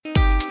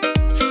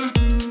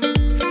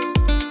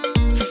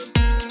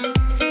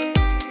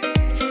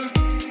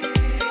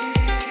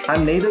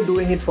I'm neither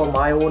doing it for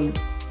my own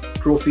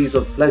trophies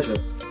of pleasure,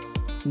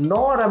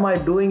 nor am I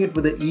doing it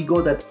with the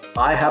ego that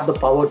I have the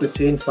power to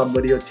change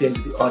somebody or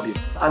change the audience.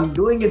 I'm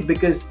doing it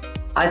because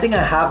I think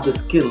I have the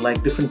skill,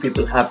 like different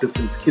people have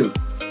different skills.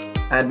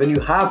 And when you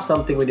have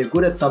something, when you're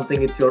good at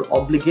something, it's your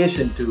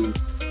obligation to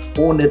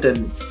own it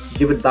and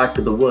give it back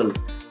to the world.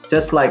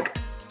 Just like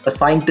a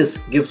scientist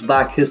gives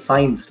back his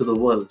science to the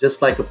world,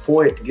 just like a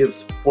poet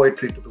gives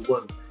poetry to the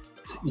world.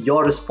 It's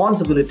your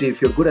responsibility,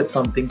 if you're good at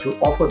something, to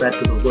offer that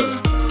to the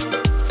world.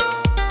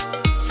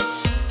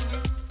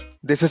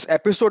 This is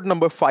episode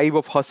number 5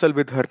 of Hustle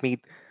with Harmeet,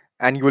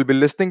 and you will be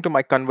listening to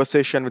my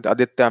conversation with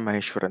Aditya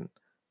Maheshwaran,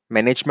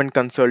 management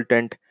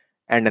consultant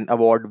and an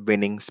award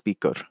winning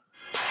speaker.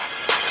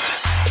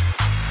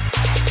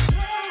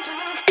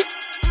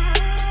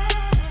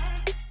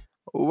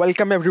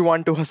 Welcome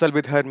everyone to Hustle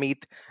with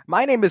Harmeet.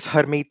 My name is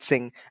Harmeet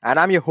Singh, and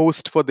I'm your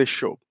host for this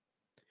show.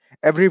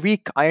 Every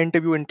week, I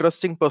interview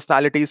interesting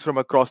personalities from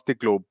across the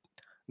globe.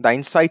 The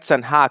insights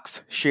and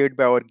hacks shared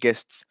by our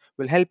guests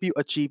will help you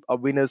achieve a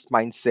winner's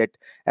mindset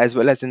as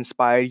well as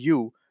inspire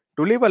you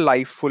to live a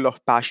life full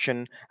of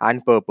passion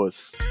and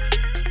purpose.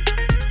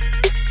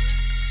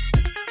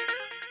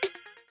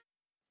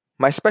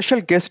 My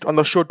special guest on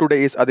the show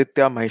today is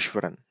Aditya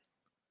Maheshwaran.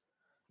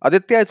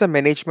 Aditya is a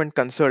management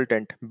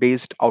consultant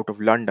based out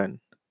of London.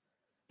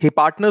 He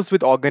partners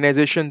with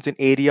organizations in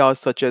areas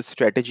such as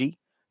strategy,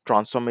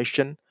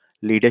 transformation,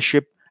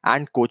 leadership,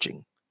 and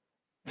coaching.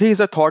 He is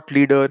a thought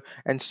leader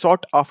and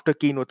sought after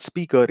keynote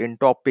speaker in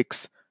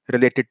topics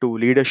related to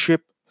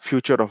leadership,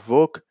 future of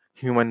work,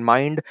 human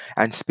mind,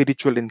 and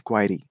spiritual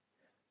inquiry.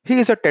 He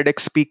is a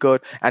TEDx speaker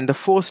and the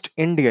first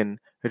Indian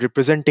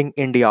representing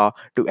India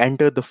to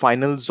enter the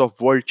finals of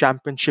World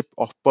Championship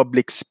of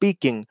Public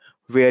Speaking,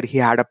 where he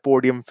had a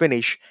podium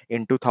finish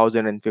in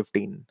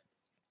 2015.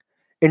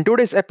 In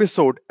today's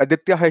episode,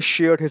 Aditya has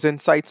shared his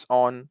insights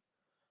on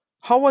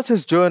how was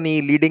his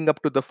journey leading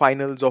up to the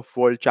finals of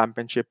World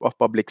Championship of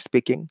Public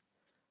Speaking,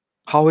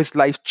 how his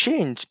life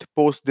changed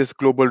post this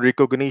global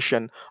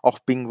recognition of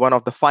being one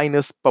of the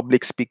finest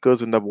public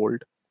speakers in the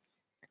world.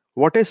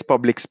 What is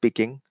public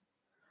speaking?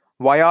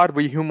 Why are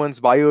we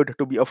humans wired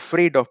to be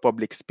afraid of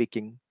public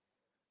speaking?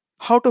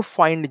 How to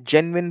find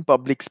genuine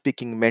public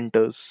speaking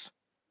mentors?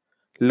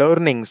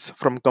 Learnings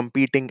from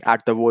competing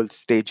at the world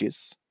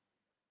stages.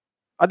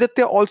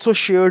 Aditya also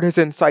shared his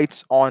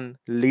insights on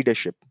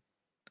leadership.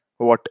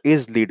 What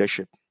is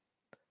leadership?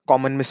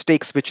 Common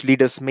mistakes which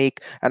leaders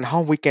make and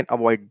how we can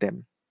avoid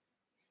them.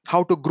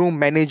 How to groom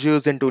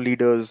managers into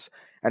leaders,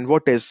 and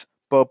what is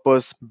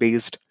purpose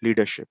based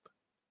leadership.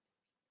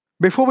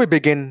 Before we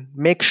begin,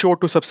 make sure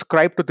to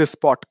subscribe to this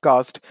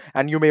podcast,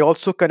 and you may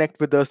also connect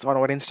with us on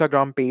our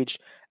Instagram page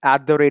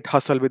at the rate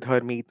Hustle with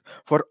Hermeet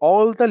for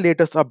all the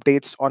latest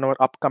updates on our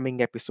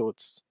upcoming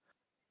episodes.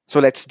 So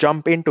let's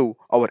jump into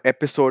our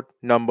episode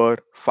number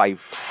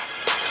 5.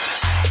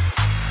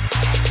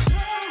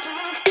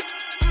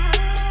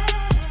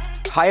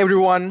 Hi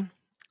everyone.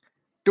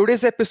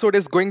 Today's episode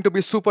is going to be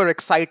super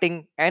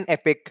exciting and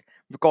epic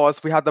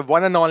because we have the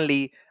one and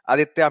only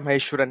Aditya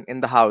Maheshwaran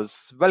in the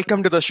house.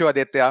 Welcome to the show,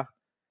 Aditya.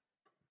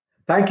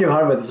 Thank you,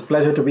 Harvard. It's a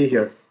pleasure to be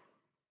here.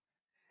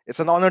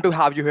 It's an honor to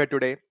have you here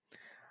today.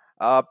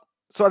 Uh,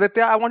 so,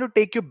 Aditya, I want to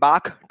take you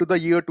back to the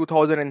year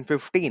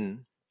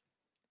 2015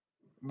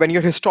 when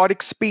your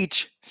historic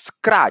speech,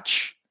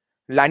 Scratch,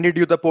 landed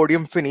you the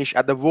podium finish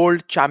at the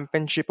World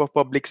Championship of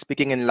Public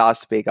Speaking in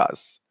Las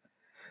Vegas.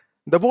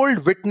 The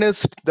world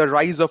witnessed the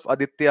rise of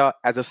Aditya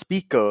as a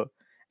speaker,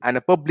 and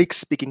a public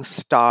speaking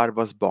star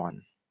was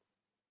born.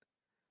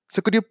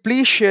 So, could you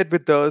please share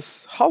with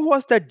us how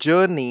was that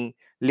journey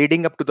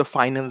leading up to the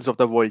finals of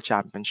the World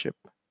Championship?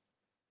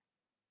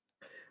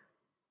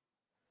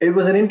 It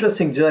was an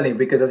interesting journey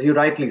because, as you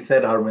rightly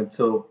said, Harmit,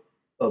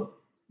 uh,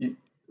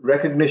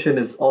 recognition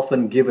is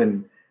often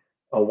given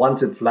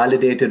once it's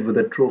validated with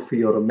a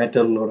trophy or a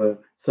medal or a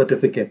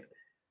certificate.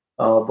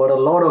 But a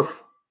lot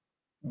of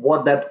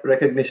what that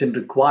recognition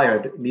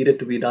required needed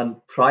to be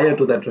done prior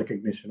to that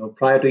recognition or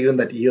prior to even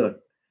that year.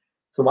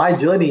 So my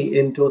journey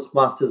in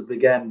Toastmasters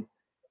began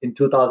in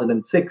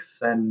 2006,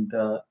 and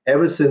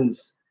ever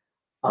since,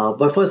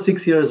 my first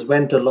 6 years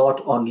went a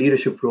lot on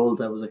leadership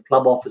roles. I was a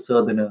club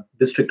officer, then a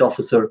district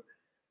officer.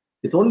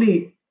 It's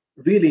only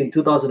really in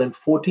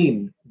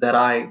 2014 that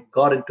I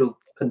got into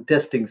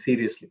contesting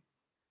seriously.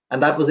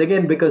 And that was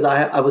again because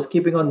I was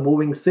keeping on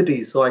moving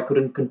cities, so I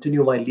couldn't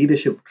continue my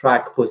leadership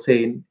track per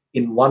se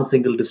in one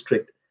single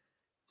district.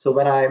 So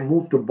when I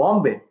moved to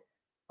Bombay,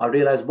 I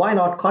realized why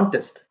not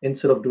contest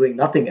instead of doing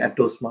nothing at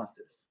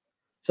Toastmasters.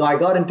 So I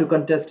got into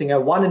contesting. I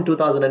won in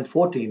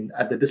 2014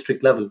 at the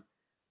district level,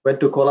 went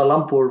to Kuala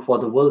Lumpur for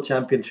the World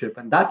Championship,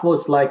 and that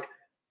was like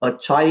a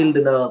child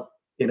in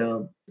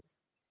a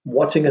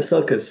watching a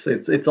circus.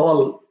 It's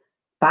all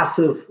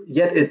passive,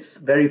 yet it's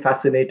very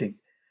fascinating.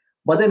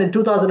 But then in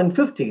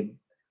 2015,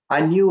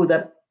 I knew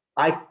that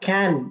I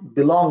can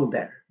belong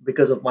there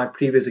because of my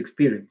previous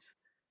experience.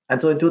 And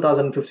so in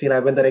 2015, I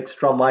went that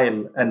extra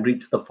mile and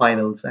reached the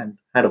finals and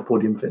had a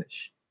podium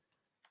finish.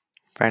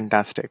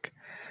 Fantastic.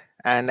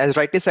 And as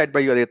rightly said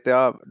by you,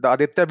 Aditya, the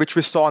Aditya which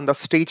we saw on the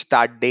stage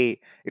that day,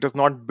 it was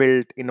not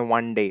built in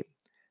one day.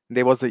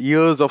 There was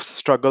years of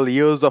struggle,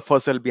 years of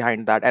hustle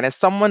behind that. And as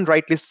someone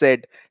rightly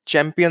said,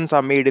 champions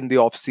are made in the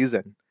off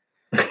season.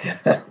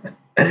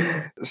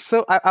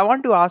 So I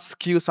want to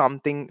ask you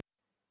something.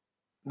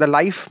 The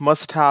life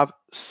must have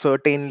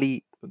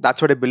certainly,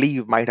 that's what I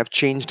believe, might have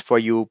changed for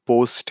you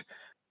post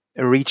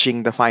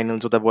reaching the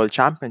finals of the world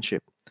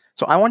championship.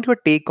 So I want your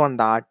take on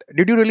that.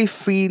 Did you really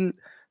feel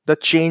the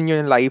change in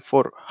your life,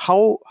 or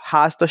how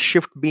has the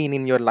shift been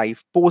in your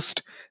life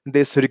post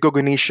this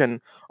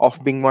recognition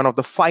of being one of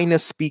the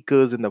finest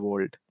speakers in the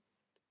world?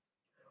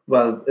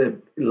 Well,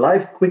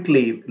 life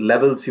quickly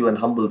levels you and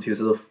humbles you.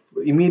 So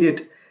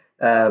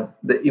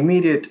the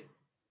immediate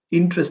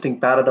interesting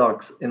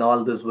paradox in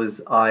all this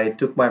was I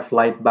took my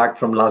flight back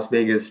from Las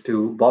Vegas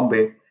to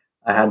Bombay.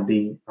 I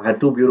had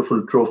two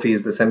beautiful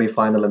trophies, the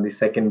semi-final and the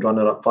second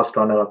runner-up, first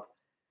runner-up.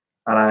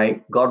 And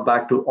I got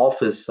back to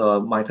office,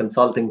 my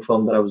consulting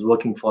firm that I was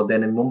working for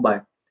then in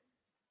Mumbai.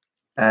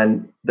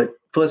 And the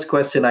first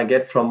question I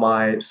get from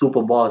my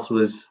super boss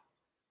was,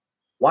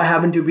 "Why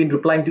haven't you been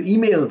replying to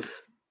emails?"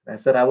 I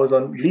said, "I was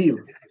on leave."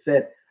 He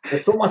said,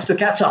 "There's so much to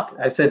catch up."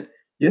 I said,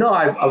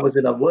 I was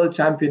in a world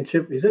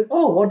championship." He said,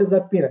 "Oh, what does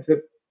that mean?" I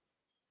said,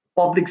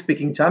 "Public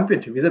speaking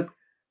championship." He said,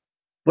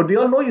 "But we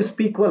all know you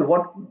speak well.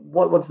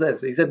 What's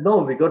this?" He said, "No,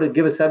 we got to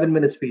give a 7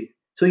 minute speech."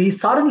 So he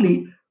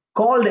suddenly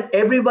called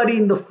everybody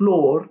in the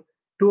floor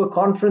to a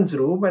conference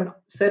room and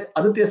said,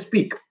 "Aditya,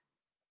 speak."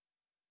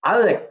 I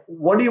was like,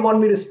 "What do you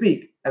want me to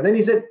speak?" And then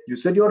he said, "You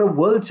said you're a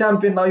world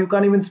champion. Now you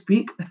can't even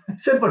speak." I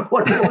said, "But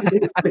what do you want me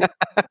to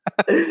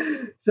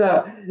speak?"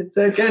 So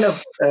it kind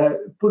of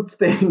puts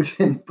things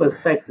in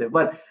perspective.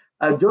 But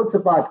jokes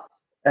apart,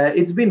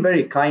 it's been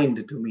very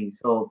kind to me.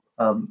 So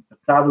I've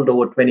traveled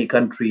over 20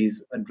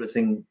 countries,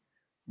 addressing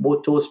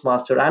both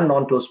Toastmaster and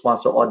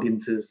non-Toastmaster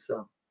audiences.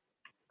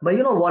 But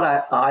you know what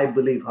I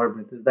believe,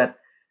 Harmit, is that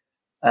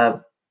uh,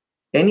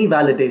 any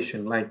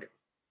validation like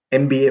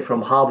MBA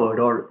from Harvard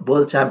or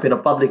world champion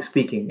of public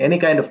speaking, any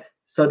kind of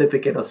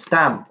certificate or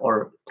stamp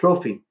or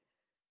trophy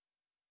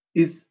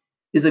is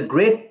is a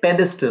great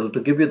pedestal to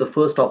give you the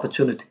first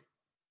opportunity.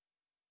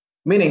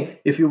 Meaning,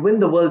 if you win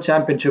the world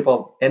championship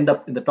or end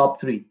up in the top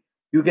three,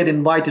 you get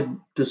invited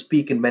to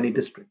speak in many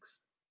districts.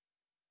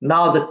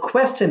 Now, the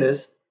question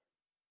is,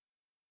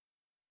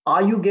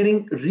 are you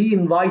getting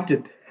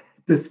re-invited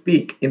to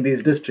speak in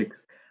these districts?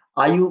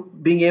 Are you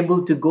being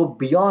able to go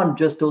beyond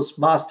just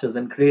Toastmasters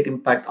and create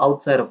impact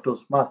outside of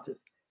Toastmasters?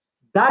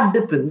 That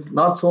depends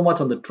not so much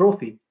on the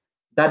trophy,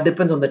 that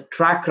depends on the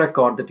track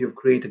record that you've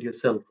created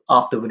yourself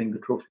after winning the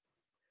trophy.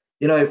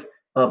 If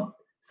uh,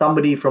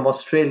 somebody from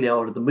Australia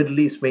or the Middle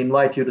East may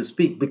invite you to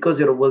speak because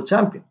you're a world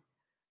champion,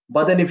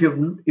 but then if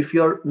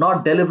you're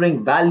not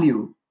delivering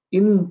value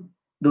in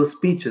those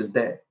speeches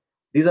there,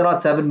 these are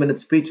not 7 minute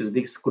speeches,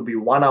 these could be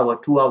 1 hour,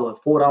 2 hour,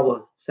 4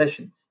 hour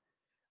sessions,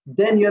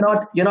 then you're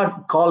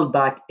not called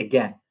back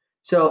again.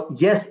 So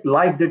yes,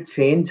 life did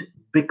change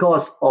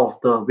because of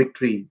the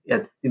victory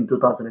in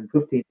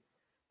 2015,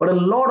 but a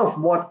lot of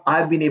what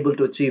I've been able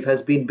to achieve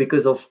has been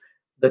because of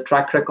the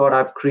track record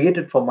I've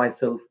created for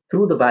myself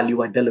through the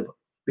value I deliver.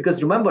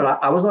 Because remember,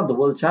 I was not the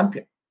world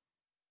champion.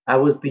 I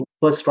was the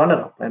first runner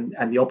up, and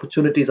the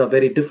opportunities are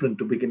very different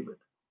to begin with.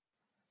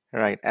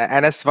 Right.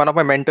 And as one of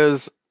my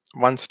mentors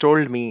once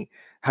told me,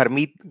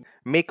 Harmeet,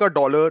 make a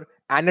dollar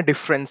and a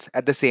difference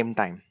at the same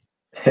time.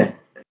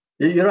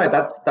 You're right.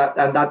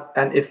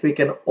 And if we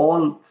can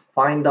all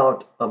find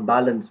out a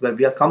balance where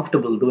we are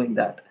comfortable doing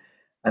that,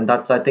 and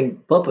that's, I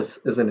think, purpose,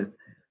 isn't it?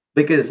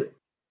 Because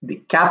the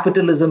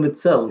capitalism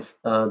itself,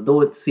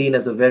 though it's seen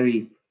as a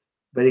very,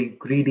 very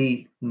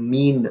greedy,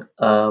 mean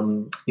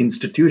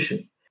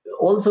institution,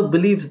 also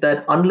believes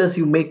that unless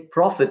you make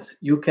profits,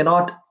 you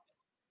cannot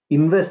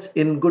invest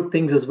in good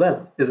things as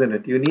well, isn't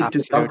it?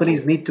 Absolutely.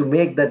 Companies need to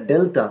make that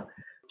delta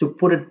to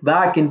put it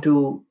back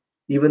into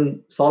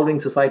even solving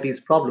society's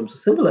problems. So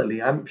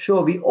similarly, I'm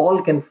sure we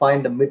all can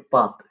find a mid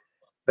path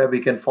where we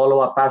can follow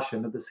our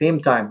passion at the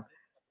same time,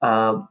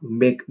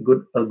 make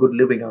a good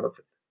living out of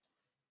it.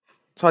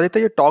 So,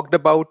 Aditya, you talked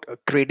about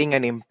creating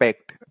an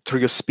impact through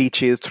your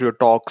speeches, through your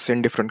talks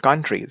in different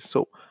countries.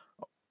 So,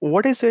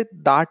 what is it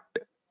that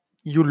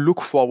you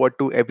look forward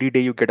to every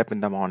day you get up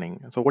in the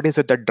morning? So, what is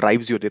it that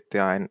drives you,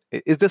 Aditya? And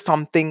is there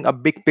something, a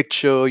big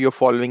picture you're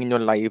following in your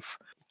life?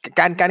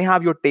 Can you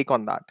have your take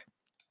on that?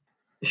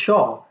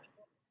 Sure.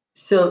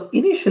 So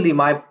initially,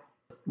 my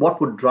what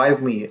would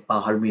drive me,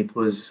 Harmeet,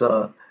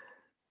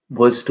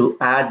 was to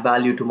add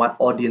value to my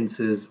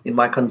audiences in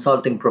my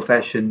consulting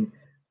profession,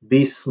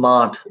 be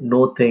smart,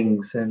 know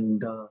things,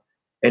 and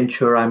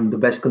ensure I'm the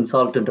best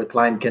consultant a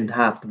client can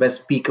have, the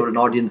best speaker an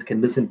audience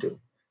can listen to.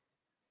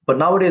 But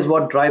nowadays,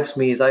 what drives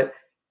me is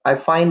I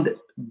find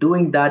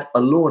doing that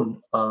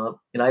alone,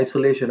 in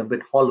isolation, a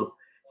bit hollow.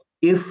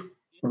 If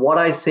what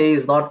I say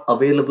is not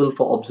available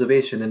for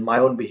observation in my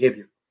own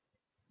behavior,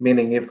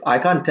 meaning if I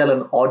can't tell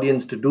an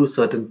audience to do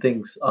certain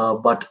things,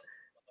 but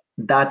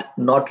that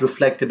not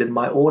reflected in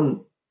my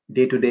own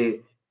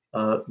day-to-day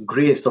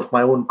grace of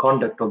my own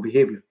conduct or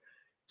behavior.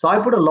 So I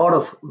put a lot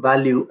of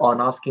value on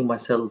asking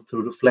myself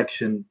through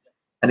reflection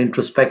and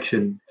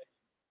introspection.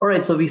 All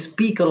right, so we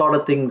speak a lot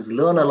of things,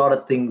 learn a lot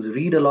of things,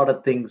 read a lot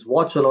of things,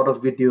 watch a lot of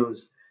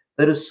videos.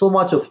 There is so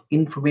much of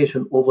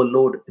information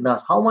overload in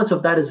us. How much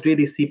of that is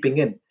really seeping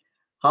in?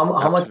 How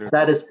much of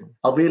that Absolutely. is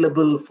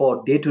available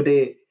for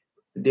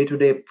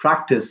day-to-day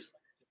practice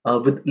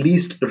with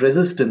least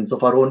resistance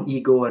of our own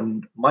ego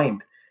and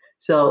mind?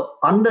 So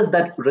unless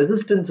that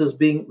resistance is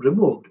being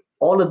removed,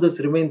 all of this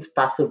remains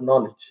passive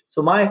knowledge.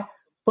 So my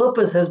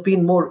purpose has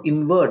been more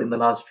inward in the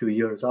last few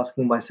years,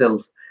 asking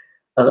myself,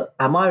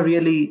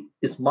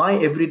 is my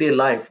everyday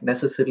life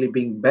necessarily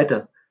being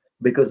better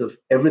because of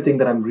everything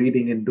that I'm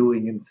reading and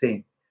doing and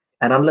saying?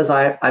 And unless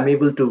I'm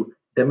able to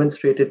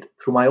demonstrate it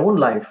through my own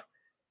life,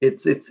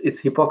 it's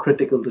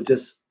hypocritical to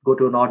just go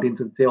to an audience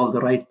and say all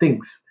the right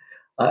things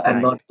and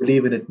Right. not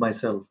believe in it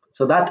myself.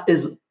 So that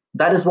is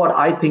what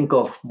I think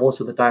of most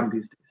of the time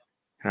these days.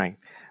 Right.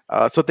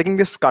 So, taking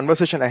this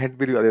conversation ahead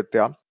with you,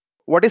 Aditya,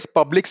 what is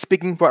public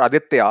speaking for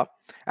Aditya?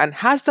 And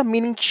has the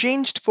meaning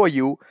changed for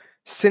you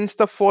since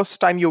the first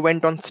time you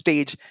went on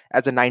stage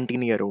as a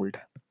 19-year-old?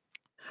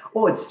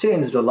 Oh, it's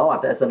changed a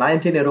lot. As a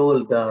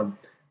 19-year-old,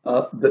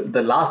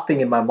 the last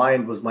thing in my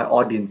mind was my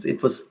audience.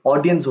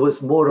 Audience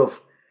was more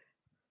of,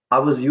 I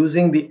was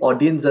using the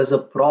audience as a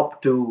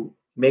prop to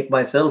make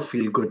myself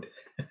feel good.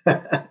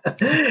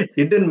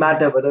 It didn't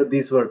matter whether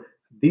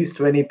these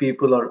 20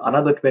 people or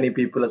another 20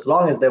 people, as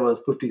long as there were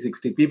 50,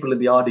 60 people in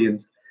the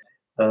audience.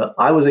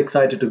 I was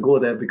excited to go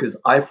there because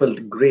I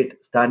felt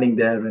great standing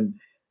there,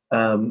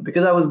 and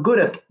because I was good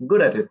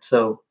at it.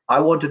 So I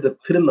wanted the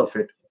thrill of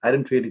it. I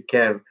didn't really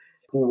care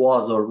who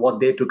was or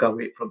what they took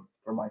away from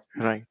my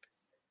speech. Right.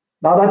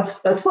 Now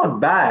that's not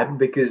bad,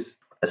 because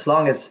as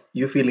long as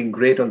you're feeling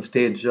great on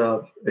stage,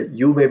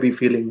 you may be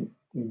feeling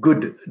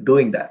good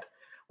doing that.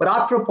 But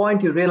after a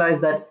point, you realize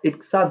that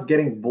it starts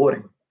getting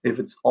boring if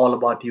it's all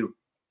about you.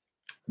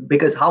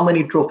 Because how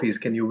many trophies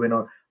can you win,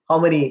 or how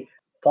many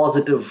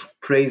positive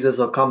praises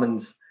or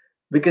comments?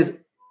 Because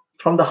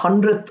from the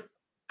 100th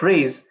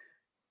praise,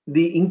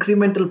 the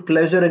incremental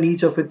pleasure in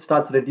each of it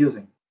starts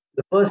reducing.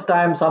 The first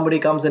time somebody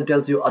comes and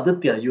tells you,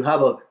 Aditya, you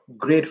have a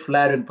great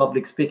flair in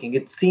public speaking,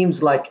 it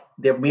seems like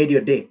they've made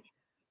your day.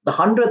 The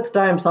 100th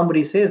time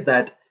somebody says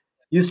that,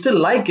 you still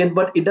like it,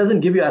 but it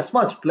doesn't give you as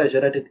much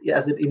pleasure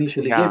as it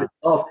initially gave Yeah, it,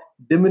 of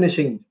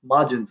diminishing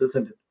margins,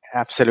 isn't it?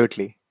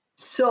 absolutely.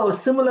 So,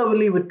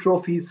 similarly with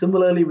trophies,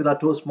 similarly with our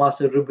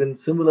Toastmaster ribbon,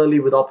 similarly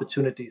with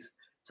opportunities.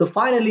 So,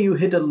 finally, you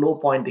hit a low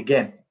point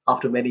again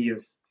after many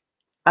years.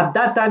 At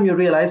that time, you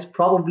realize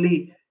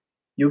probably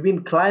you've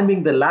been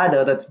climbing the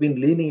ladder that's been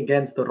leaning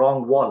against the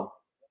wrong wall.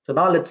 So,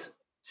 now let's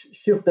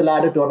shift the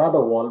ladder to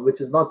another wall,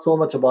 which is not so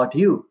much about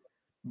you,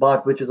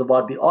 but which is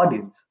about the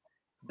audience.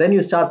 Then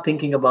you start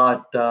thinking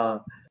about,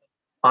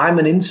 I'm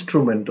an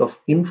instrument of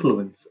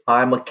influence.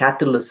 I'm a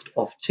catalyst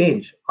of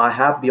change. I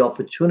have the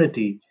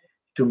opportunity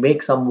to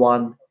make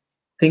someone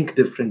think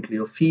differently,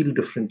 or feel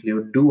differently,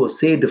 or do or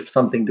say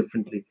something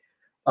differently,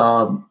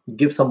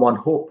 give someone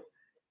hope.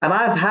 And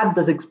I've had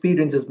this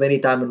experiences many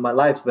times in my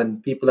life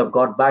when people have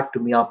got back to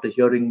me after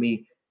hearing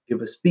me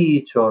give a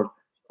speech, or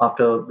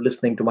after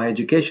listening to my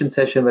education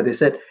session, where they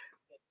said,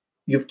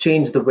 you've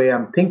changed the way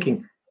I'm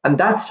thinking. And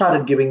that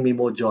started giving me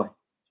more joy.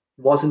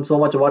 It wasn't so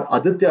much about,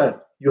 Aditya,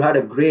 you had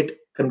a great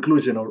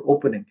conclusion or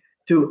opening,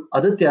 to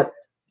Aditya,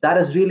 that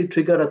has really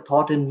triggered a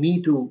thought in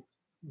me to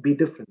be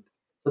different.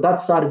 So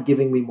that started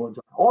giving me more joy.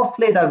 Off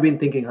late, I've been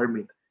thinking,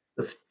 Hermit,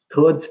 the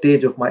third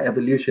stage of my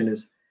evolution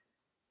is,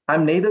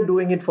 I'm neither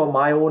doing it for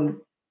my own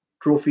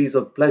trophies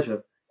of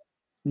pleasure,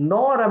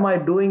 nor am I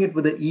doing it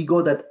with the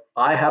ego that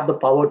I have the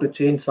power to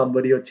change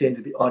somebody or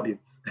change the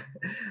audience.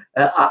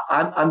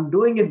 I'm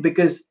doing it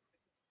because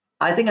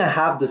I think I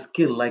have the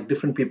skill, like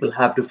different people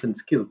have different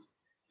skills.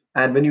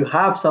 And when you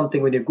have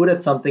something, when you're good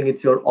at something,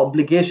 it's your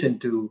obligation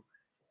to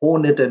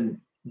hone it and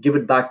give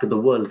it back to the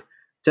world.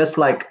 Just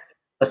like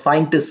a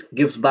scientist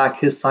gives back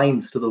his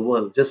science to the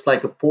world, just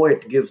like a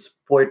poet gives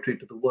poetry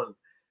to the world.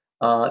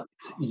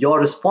 It's your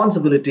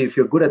responsibility, if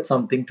you're good at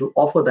something, to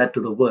offer that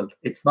to the world.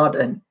 It's not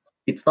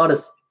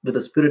with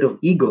a spirit of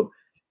ego.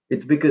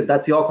 It's because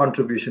that's your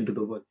contribution to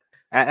the world.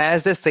 And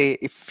as they say,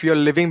 if you're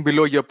living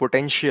below your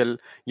potential,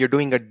 you're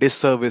doing a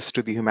disservice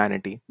to the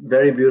humanity.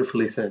 Very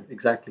beautifully said.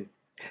 Exactly.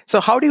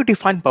 So, how do you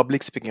define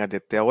public speaking,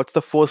 Aditya? What's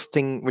the first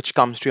thing which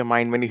comes to your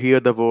mind when you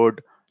hear the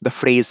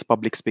phrase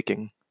public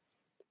speaking?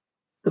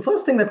 The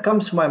first thing that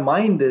comes to my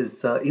mind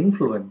is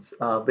influence,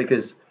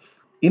 because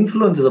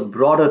influence is a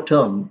broader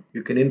term.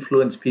 You can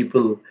influence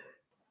people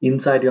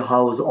inside your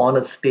house, on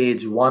a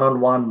stage, one on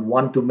one,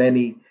 one to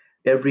many.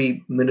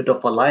 Every minute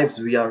of our lives,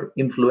 we are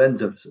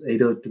influencers,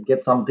 either to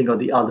get something or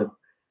the other.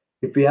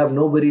 If we have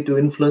nobody to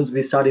influence,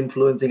 we start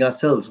influencing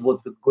ourselves,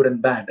 both with good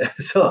and bad.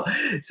 So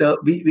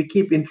we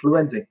keep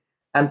influencing.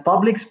 And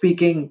public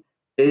speaking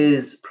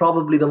is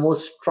probably the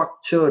most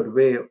structured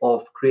way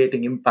of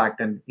creating impact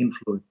and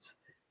influence.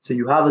 So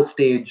you have a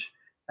stage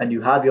and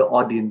you have your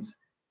audience.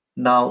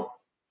 Now,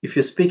 if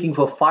you're speaking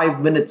for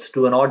 5 minutes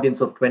to an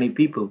audience of 20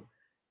 people,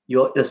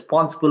 you're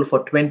responsible for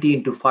 20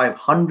 into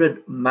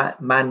 500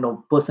 man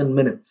or person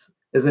minutes,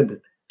 isn't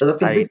it? So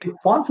that's a big Right.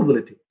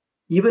 responsibility.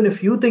 Even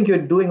if you think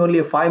you're doing only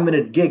a 5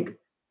 minute gig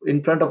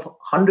in front of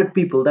 100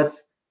 people,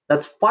 that's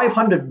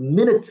 500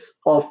 minutes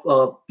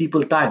of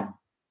people time.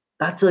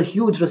 That's a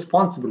huge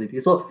responsibility.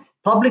 So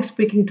public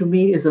speaking to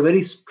me is a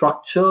very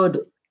structured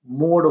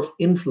mode of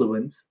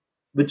influence,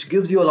 which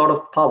gives you a lot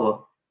of power,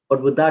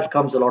 but with that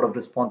comes a lot of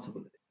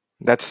responsibility.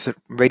 That's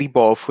very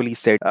powerfully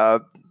said.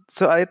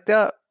 So,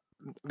 Aditya,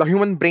 the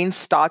human brain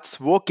starts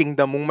working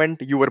the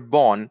moment you were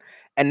born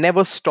and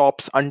never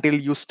stops until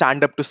you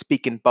stand up to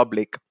speak in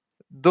public.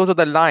 Those are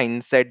the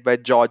lines said by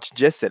George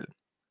Jessel.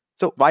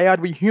 So, why are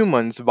we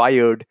humans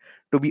wired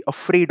to be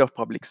afraid of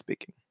public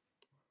speaking?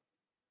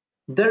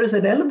 There is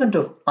an element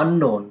of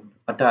unknown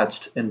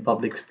attached in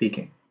public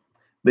speaking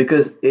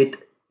because it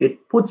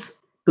puts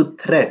to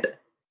threat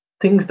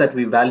things that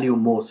we value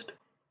most,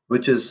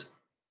 which is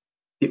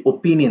the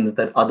opinions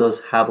that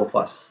others have of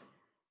us.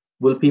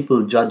 Will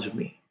people judge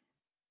me?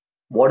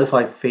 What if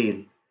I fail?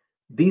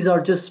 These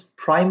are just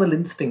primal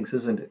instincts,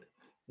 isn't it?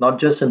 Not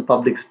just in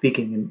public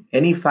speaking, in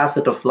any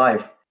facet of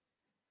life,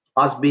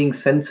 us being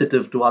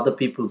sensitive to other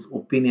people's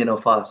opinion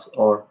of us,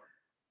 or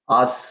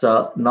us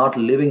not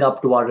living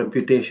up to our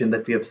reputation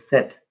that we have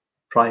set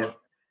prior,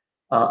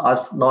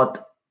 us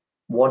not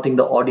wanting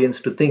the audience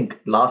to think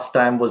last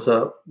time was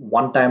a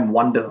one time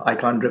wonder, I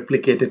can't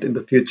replicate it in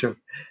the future,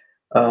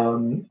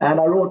 and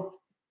our own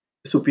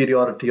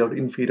superiority or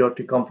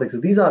inferiority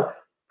complexes. These are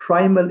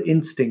primal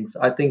instincts,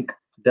 I think,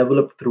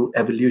 developed through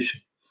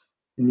evolution.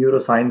 In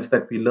neuroscience,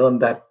 that we learn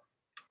that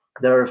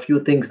there are a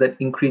few things that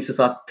increases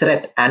our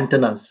threat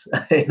antennas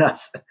in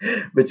us,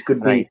 which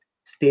could Right. be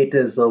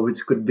status, or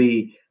which could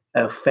be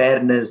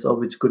fairness, or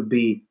which could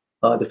be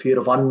the fear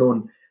of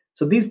unknown.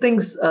 So these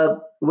things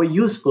were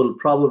useful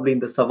probably in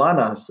the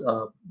savannas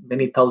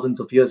many thousands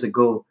of years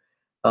ago,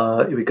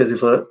 because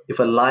if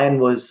a lion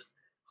was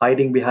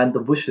hiding behind the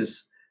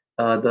bushes,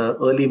 the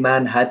early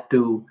man had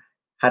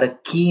a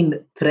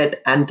keen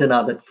threat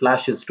antenna that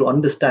flashes to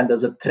understand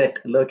there's a threat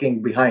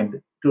lurking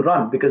behind to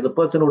run, because the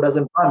person who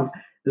doesn't run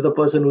is the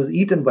person who's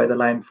eaten by the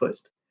lion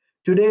first.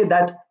 Today,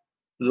 that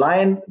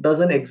lion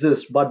doesn't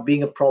exist, but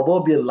being a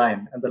proverbial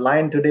lion. And the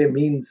lion today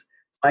means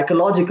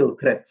psychological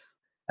threats.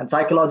 And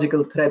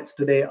psychological threats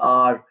today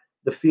are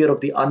the fear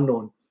of the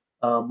unknown,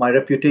 my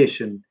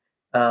reputation,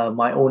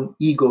 my own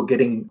ego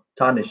getting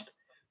tarnished.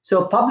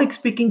 So, public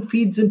speaking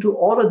feeds into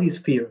all of these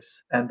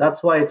fears. And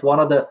that's why it's one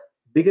of the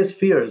biggest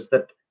fears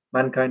that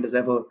mankind has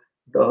ever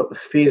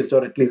faced,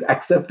 or at least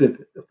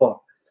accepted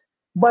for.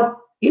 But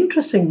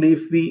interestingly,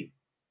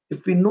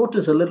 if we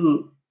notice a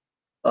little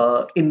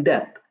in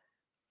depth,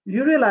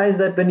 you realize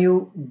that when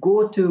you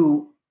go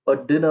to a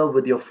dinner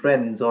with your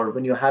friends, or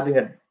when you're having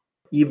an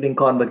evening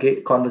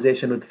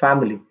conversation with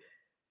family,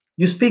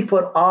 you speak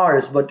for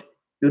hours,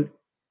 you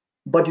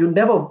you're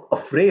never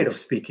afraid of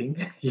speaking.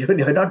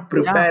 You're not Yeah.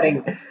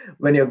 preparing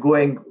when you're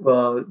going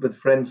with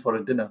friends for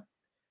a dinner.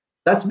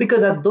 That's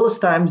because at those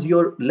times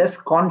you're less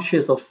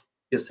conscious of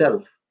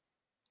yourself.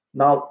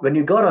 Now, when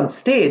you got on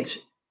stage,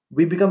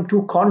 we become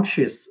too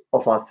conscious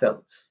of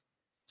ourselves.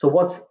 So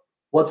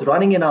what's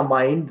running in our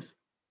minds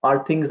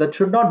are things that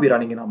should not be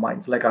running in our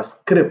minds, like our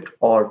script,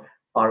 or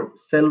our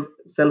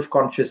self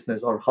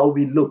consciousness, or how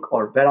we look,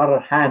 or where are our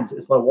hands,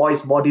 is my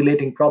voice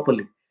modulating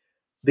properly?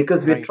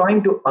 Because we're Right.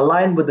 trying to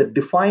align with a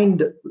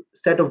defined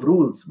set of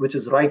rules, which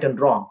is right and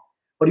wrong.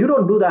 But you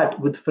don't do that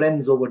with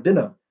friends over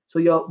dinner. So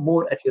you're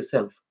more at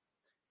yourself.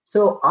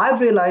 So I've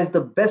realized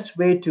the best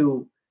way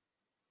to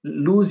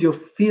lose your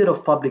fear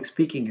of public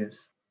speaking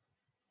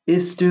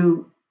is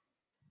to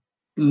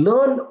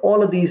learn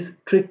all of these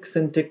tricks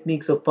and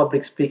techniques of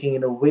public speaking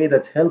in a way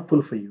that's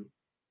helpful for you,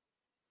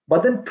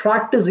 but then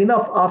practice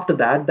enough after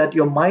that that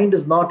your mind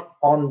is not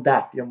on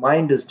that. Your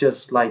mind is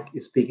just like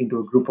is speaking to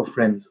a group of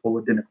friends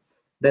over dinner.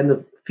 Then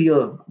the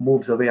fear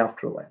moves away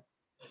after a while.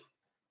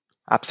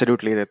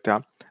 Absolutely,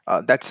 Aditya.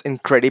 That's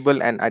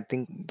incredible. And I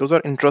think those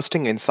are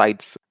interesting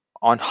insights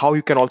on how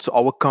you can also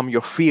overcome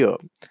your fear.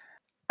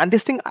 And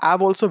this thing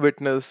I've also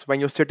witnessed when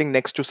you're sitting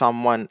next to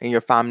someone in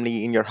your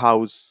family, in your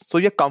house. So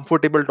you're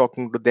comfortable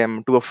talking to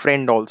them, to a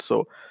friend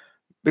also,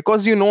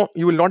 because you know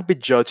you will not be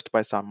judged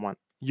by someone.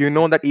 You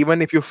know that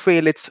even if you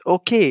fail, it's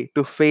okay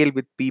to fail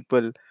with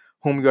people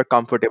whom you are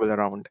comfortable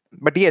around.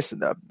 But yes,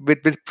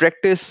 with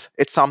practice,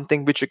 it's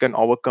something which you can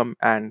overcome.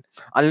 And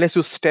unless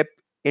you step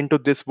into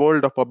this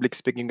world of public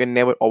speaking, you can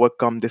never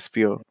overcome this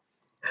fear.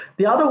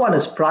 The other one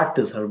is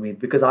practice, Harmeet,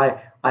 because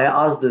I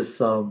asked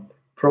this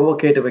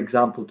provocative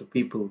example to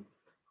people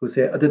who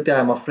say, Aditya,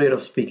 I'm afraid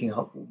of speaking.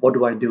 What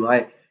do I do?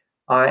 I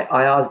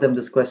ask them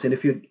this question: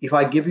 if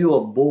I give you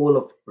a bowl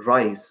of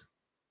rice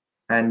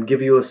and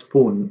give you a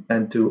spoon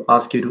and to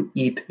ask you to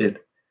eat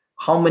it,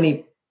 how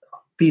many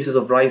pieces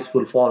of rice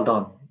will fall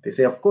down? They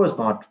say, of course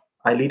not.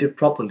 I'll eat it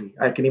properly.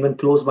 I can even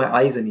close my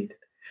eyes and eat it.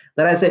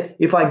 Then I say,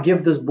 if I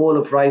give this bowl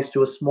of rice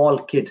to a small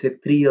kid, say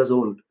 3 years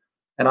old,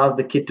 and ask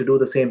the kid to do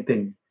the same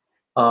thing,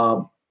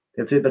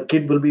 they'll say the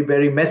kid will be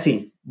very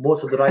messy.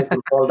 Most of the rice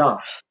will fall down.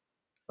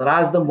 And I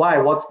asked them why,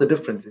 what's the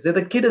difference? They said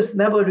the kid has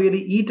never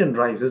really eaten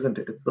rice, isn't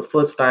it? It's the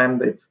first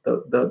time, it's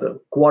the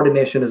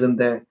coordination isn't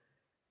there.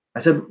 I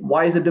said,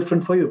 why is it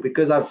different for you?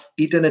 Because I've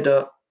eaten it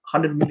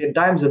 100 million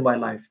times in my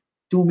life,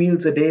 2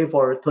 meals a day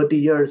for 30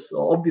 years.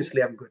 So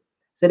obviously, I'm good.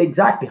 I said,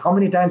 exactly. How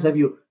many times have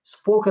you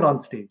spoken on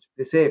stage?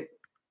 They say,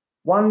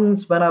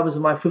 once when I was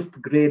in my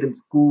fifth grade in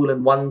school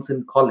and once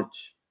in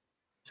college.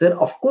 I said,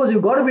 of course, you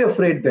got to be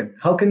afraid then.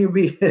 How can you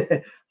be?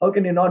 How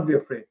can you not be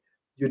afraid?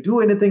 You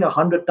do anything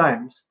 100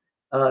 times,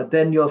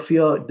 then your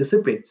fear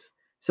dissipates.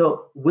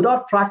 So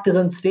without practice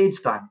and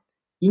stage time,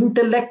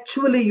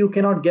 intellectually you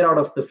cannot get out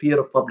of the fear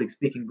of public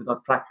speaking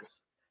without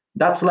practice.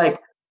 That's like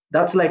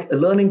that's like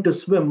learning to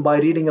swim by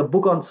reading a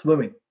book on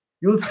swimming.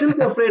 You'll still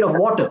be afraid of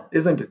water,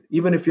 isn't it?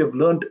 Even if you've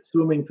learned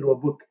swimming through a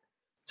book.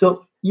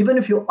 So even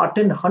if you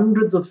attend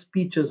hundreds of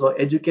speeches or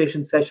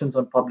education sessions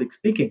on public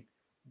speaking,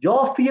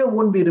 your fear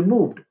won't be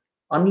removed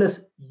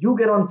unless you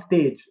get on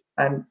stage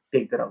and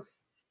take that out.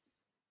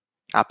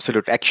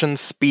 Absolute.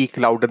 Actions speak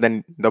louder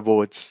than the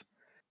words.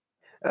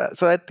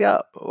 So,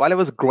 Aditya, while I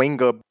was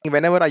growing up,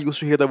 whenever I used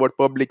to hear the word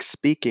public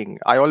speaking,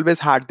 I always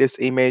had this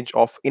image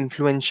of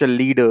influential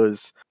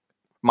leaders,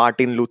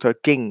 Martin Luther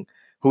King,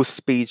 whose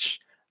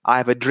speech, I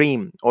Have a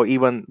Dream, or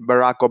even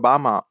Barack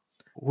Obama,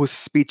 whose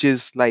speech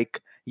is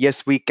like,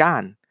 Yes, we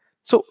can.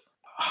 So,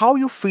 how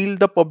you feel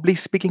the public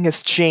speaking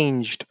has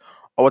changed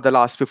over the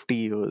last 50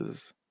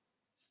 years?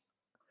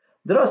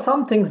 There are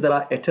some things that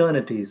are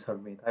eternities,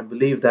 Harmeet. I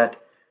believe that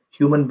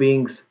human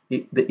beings,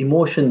 the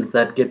emotions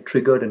that get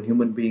triggered in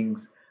human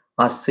beings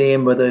are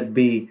same, whether it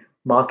be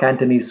Mark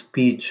Antony's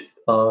speech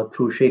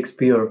through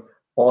Shakespeare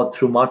or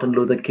through Martin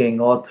Luther King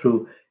or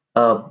through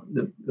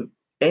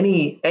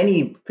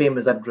any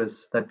famous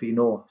address that we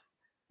know of,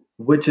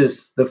 which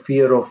is the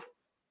fear of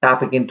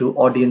tapping into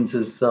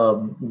audiences'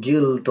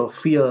 guilt or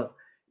fear.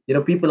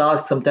 People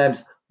ask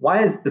sometimes, why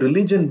has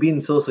religion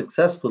been so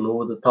successful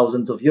over the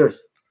thousands of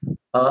years?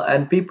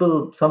 And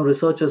some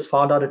researchers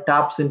found out it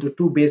taps into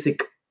two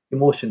basic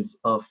emotions,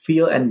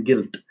 fear and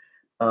guilt.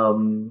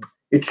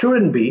 It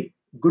shouldn't be.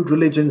 Good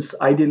religions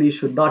ideally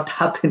should not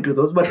tap into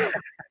those, but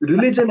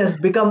religion has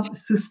become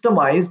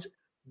systemized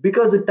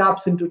because it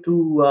taps into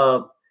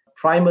two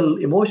primal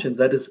emotions,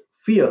 that is,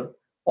 fear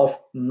of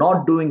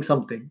not doing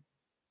something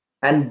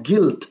and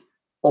guilt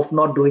of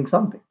not doing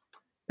something,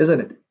 isn't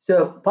it?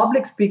 So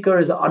public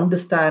speakers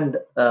understand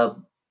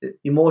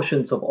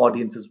emotions of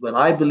audience as well.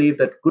 I believe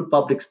that good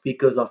public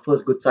speakers are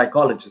first good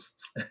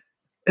psychologists.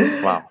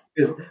 Wow.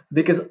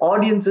 because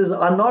audiences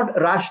are not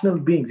rational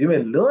beings. You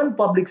may learn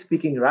public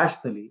speaking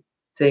rationally,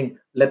 saying,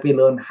 let me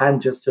learn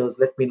hand gestures,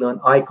 let me learn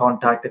eye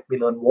contact, let me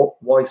learn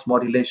voice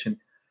modulation.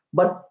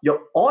 But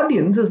your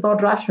audience is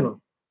not rational,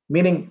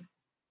 meaning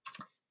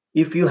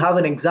if you have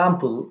an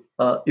example,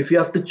 if you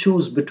have to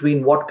choose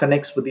between what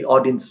connects with the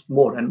audience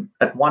more, and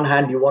at one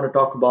hand you want to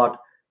talk about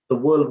the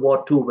World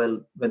War II, well,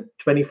 when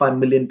 25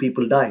 million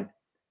people died.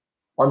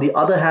 On the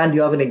other hand,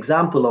 you have an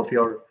example of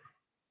your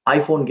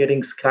iPhone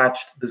getting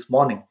scratched this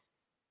morning.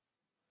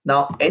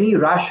 Now, any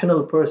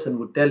rational person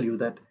would tell you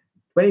that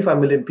 25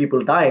 million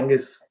people dying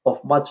is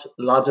of much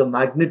larger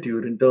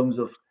magnitude in terms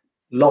of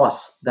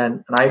loss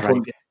than an iPhone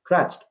Right. getting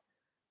scratched.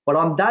 But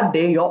on that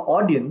day, your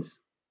audience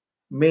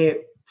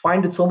may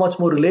find it so much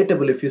more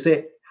relatable if you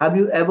say, have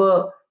you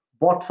ever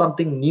bought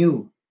something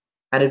new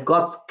and it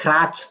got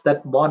scratched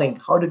that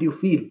morning? How did you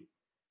feel?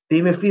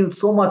 They may feel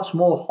so much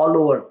more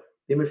hollower.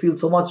 They may feel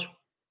so much,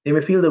 they may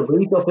feel the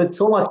weight of it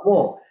so much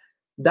more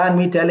than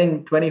me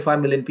telling 25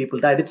 million people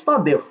died. It's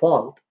not their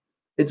fault.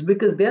 It's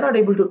because they're not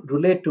able to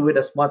relate to it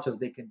as much as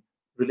they can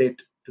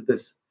relate to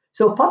this.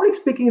 So public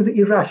speaking is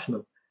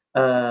irrational.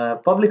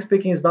 Public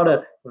speaking is not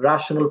a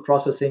rational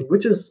processing,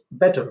 which is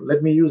better.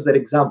 Let me use that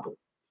example.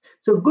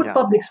 So good Yeah.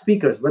 public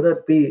speakers, whether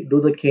it be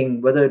Luther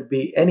King, whether it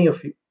be any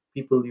of you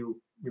people you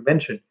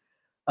mentioned,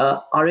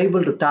 are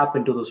able to tap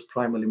into those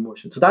primal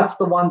emotions. So that's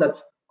the one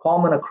that's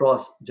common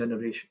across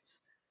generations.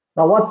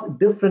 Now, what's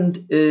different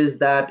is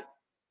that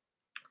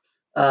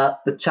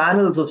the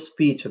channels of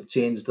speech have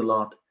changed a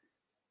lot.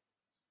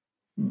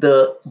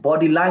 The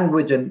body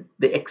language and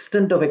the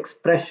extent of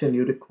expression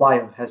you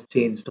require has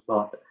changed a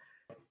lot.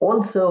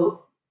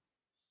 Also,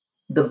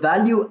 the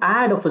value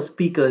add of a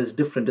speaker is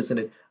different, isn't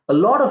it? A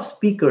lot of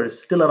speakers,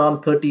 still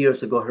around 30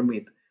 years ago,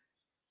 Hermeet,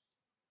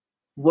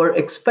 were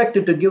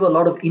expected to give a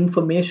lot of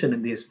information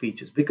in their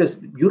speeches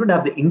because you don't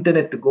have the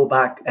internet to go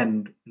back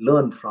and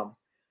learn from.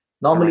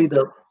 Normally Right.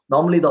 the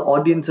normally the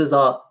audiences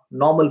are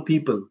normal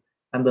people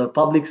and the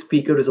public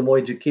speaker is a more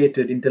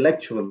educated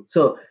intellectual.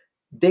 So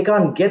they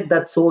can't get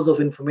that source of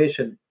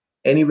information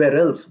anywhere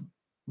else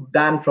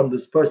than from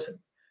this person.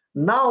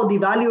 Now the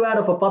value add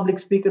of a public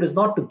speaker is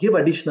not to give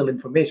additional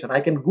information.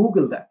 I can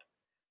Google that.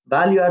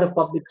 Value add of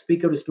public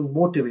speaker is to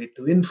motivate,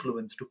 to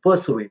influence, to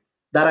persuade,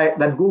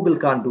 that Google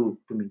can't do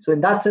to me. So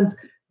in that sense,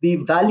 the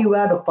value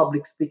add of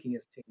public speaking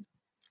has changed.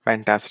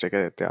 Fantastic,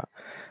 Aditya.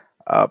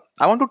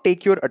 I want to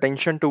take your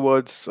attention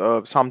towards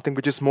something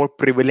which is more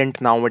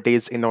prevalent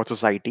nowadays in our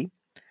society.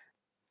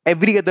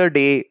 Every other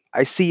day,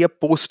 I see a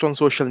post on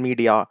social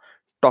media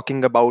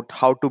talking about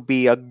how to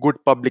be a good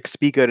public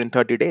speaker in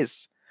 30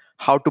 days,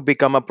 how to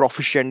become a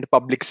proficient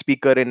public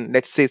speaker in,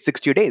 let's say,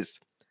 60 days.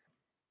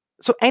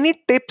 So, any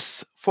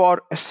tips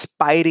for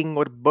aspiring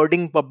or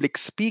budding public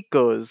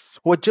speakers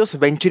who are just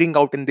venturing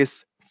out in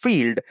this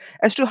field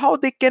as to how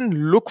they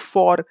can look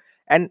for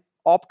and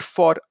opt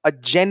for a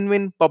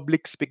genuine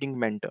public speaking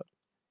mentor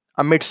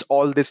amidst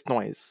all this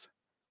noise?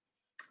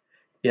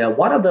 Yeah,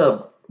 one of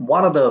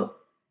the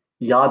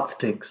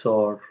yardsticks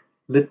or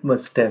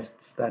litmus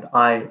tests that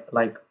I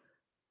like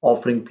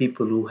offering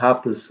people who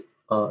have this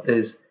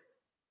is,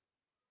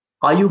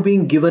 are you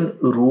being given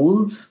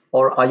rules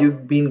or are you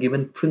being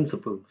given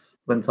principles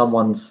when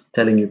someone's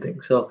telling you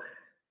things? So,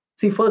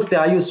 see, firstly,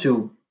 I used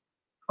to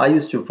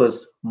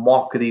first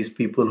mock these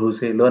people who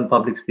say learn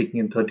public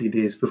speaking in 30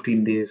 days,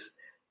 15 days,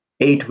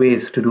 8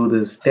 ways to do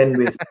this, 10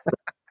 ways.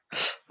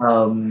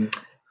 Um,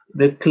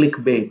 the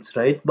clickbaits,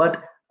 right?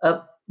 But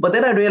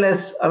then I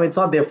realized, I mean, it's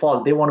not their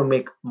fault. They want to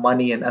make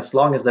money, and as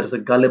long as there is a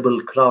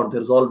gullible crowd,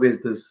 there's always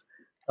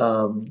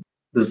um,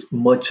 this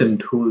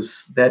merchant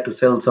who's there to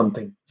sell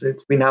something. So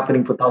it's been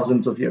happening for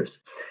thousands of years.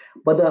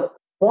 But the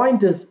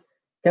point is,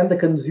 can the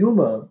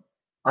consumer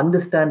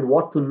understand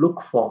what to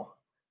look for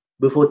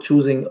before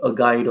choosing a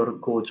guide or a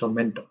coach or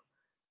mentor?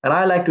 And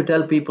I like to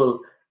tell people,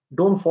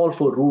 don't fall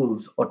for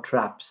rules or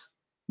traps.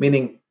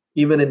 Meaning,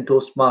 even in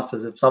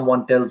Toastmasters, if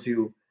someone tells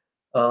you,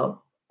 uh,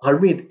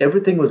 Harmeet,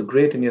 everything was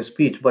great in your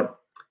speech, but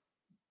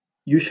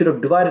you should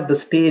have divided the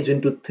stage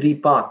into three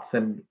parts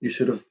and you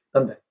should have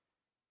done that.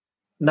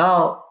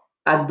 Now,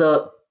 at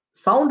the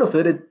sound of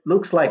it, it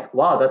looks like,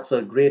 wow, that's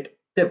a great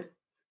tip.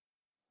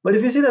 But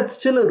if you see, that's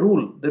still a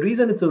rule. The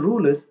reason it's a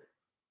rule is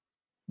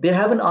they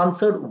haven't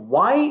answered,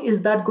 why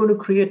is that going to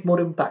create more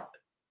impact?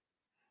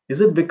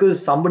 Is it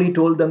because somebody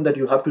told them that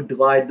you have to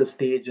divide the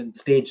stage and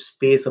stage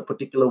space a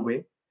particular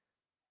way?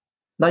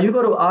 Now you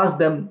got to ask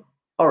them,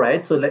 all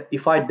right, so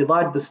if I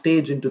divide the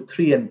stage into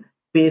three and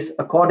pace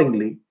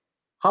accordingly,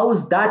 how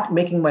is that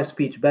making my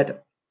speech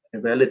better?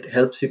 Well, it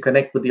helps you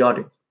connect with the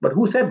audience. But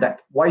who said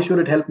that? Why should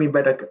it help me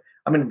better?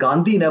 I mean,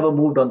 Gandhi never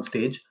moved on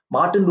stage.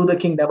 Martin Luther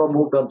King never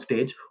moved on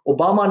stage.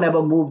 Obama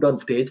never moved on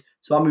stage.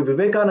 Swami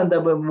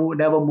Vivekananda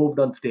never moved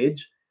on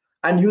stage.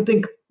 And you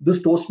think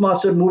this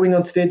Toastmaster moving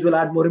on stage will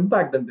add more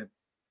impact than them?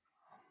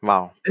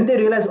 Wow. Then they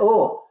realize,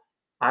 oh,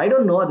 I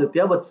don't know,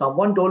 Aditya, but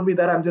someone told me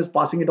that I'm just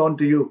passing it on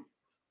to you.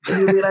 Then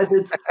you realize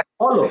it's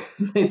hollow.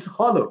 It's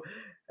hollow.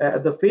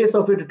 At the face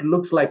of it, it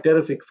looks like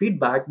terrific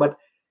feedback, but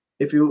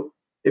if you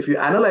if you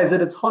analyze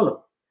it, it's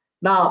hollow.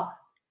 Now,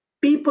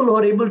 people who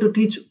are able to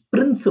teach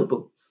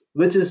principles,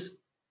 which is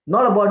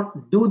not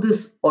about do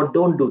this or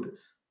don't do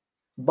this,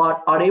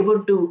 but are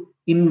able to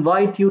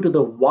invite you to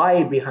the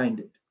why behind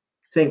it.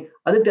 Saying,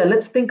 Aditya,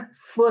 let's think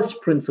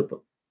first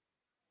principle.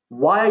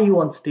 Why are you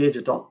on stage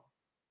at all?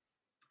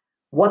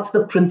 What's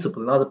the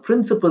principle? Now, the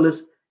principle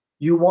is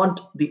you want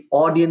the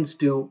audience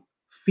to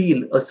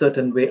feel a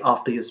certain way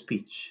after your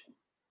speech.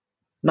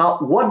 Now,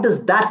 what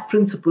does that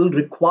principle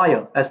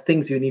require as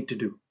things you need to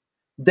do?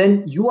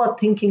 Then you are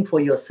thinking for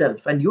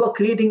yourself and you are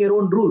creating your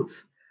own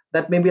rules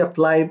that maybe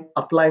apply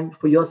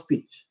for your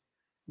speech.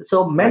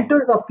 So Right.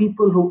 mentors are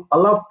people who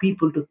allow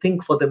people to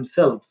think for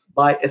themselves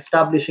by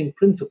establishing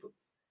principles,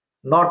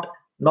 not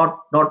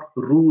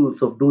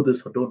rules of do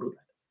this or don't do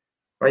that.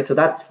 Right. So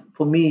that's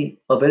for me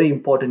a very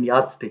important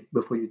yardstick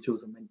before you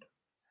choose a mentor.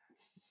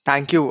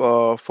 Thank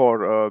you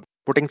for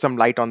putting some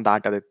light on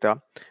that,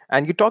 Aditya.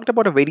 And you talked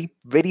about a very,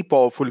 very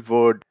powerful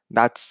word,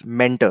 that's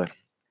mentor.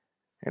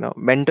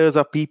 Mentors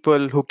are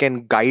people who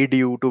can guide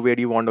you to where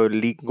you want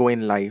to go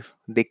in life.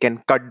 They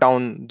can cut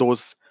down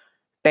those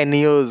 10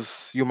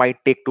 years you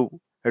might take to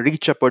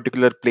reach a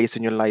particular place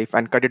in your life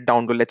and cut it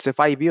down to, let's say,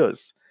 5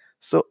 years.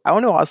 So I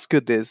want to ask you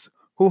this: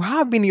 who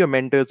have been your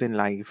mentors in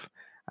life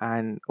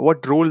and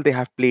what role they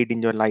have played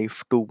in your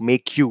life to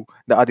make you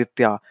the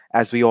Aditya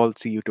as we all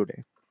see you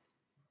today?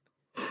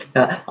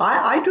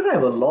 I do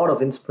have a lot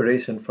of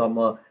inspiration from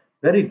a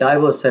very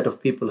diverse set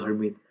of people,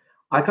 Harmeet.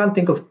 I can't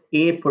think of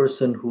a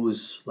person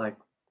who's like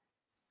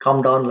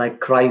come down like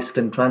Christ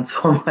and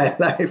transform my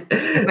life.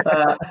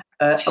 Uh,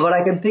 but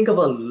I can think of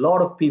a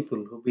lot of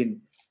people who've been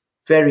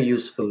very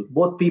useful,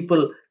 both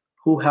people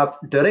who have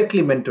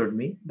directly mentored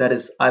me, that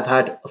is, I've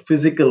had a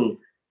physical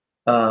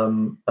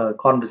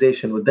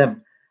conversation with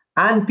them,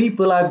 and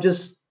people I've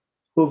just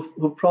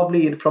who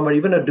probably from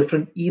even a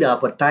different era,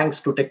 but thanks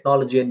to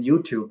technology and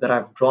YouTube, that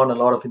I've drawn a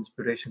lot of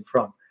inspiration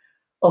from.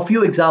 A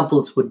few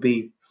examples would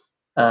be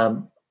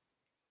um,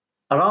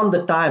 around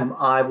the time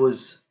I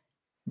was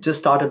just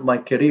started my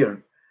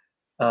career,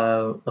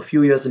 a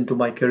few years into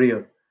my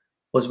career,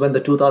 was when the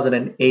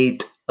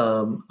 2008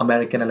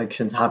 American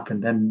elections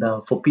happened. And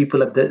for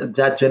people at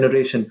that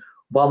generation,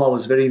 Obama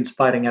was very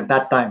inspiring at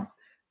that time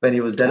when he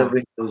was Yeah.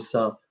 delivering those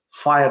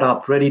fired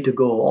up, ready to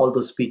go, all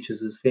those speeches,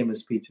 his famous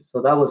speeches.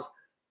 So that was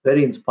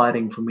very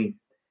inspiring for me.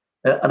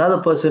 Another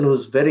person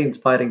who's very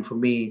inspiring for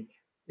me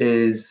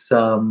is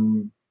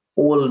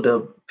old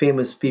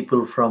famous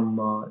people from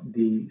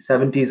the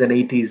 70s and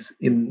 80s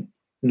in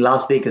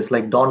Las Vegas,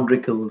 like Don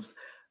Rickles,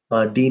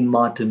 Dean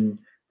Martin,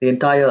 the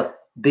entire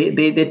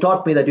They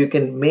taught me that you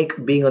can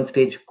make being on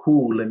stage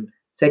cool and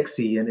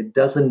sexy, and it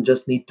doesn't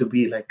just need to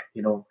be like,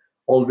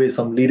 always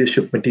some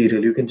leadership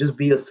material. You can just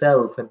be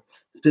yourself, and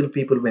still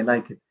people may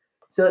like it.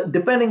 So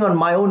depending on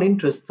my own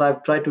interests,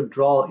 I've tried to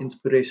draw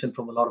inspiration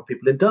from a lot of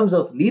people. In terms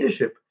of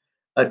leadership,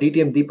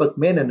 DTM Deepak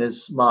Menon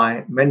is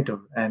my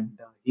mentor, and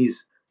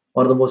he's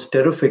one of the most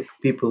terrific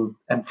people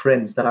and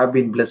friends that I've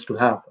been blessed to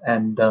have,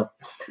 and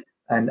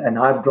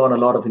I've drawn a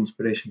lot of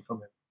inspiration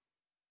from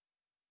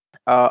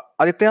him.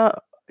 Aditya,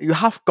 you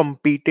have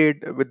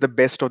competed with the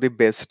best of the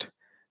best.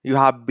 You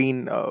have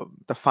been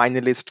the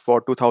finalist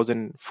for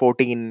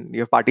 2014. You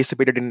have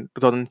participated in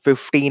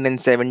 2015 and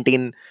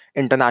 17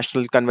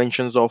 international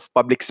conventions of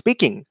public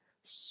speaking.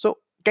 So,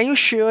 can you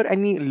share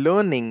any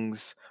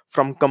learnings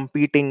from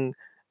competing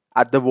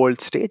at the world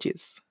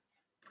stages?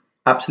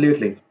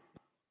 Absolutely.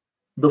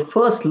 The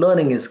first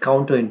learning is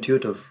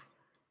counterintuitive.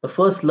 The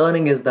first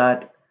learning is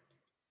that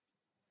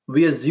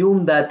we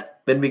assume that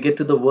when we get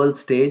to the world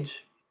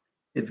stage,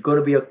 it's going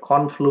to be a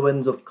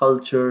confluence of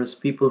cultures,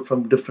 people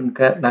from different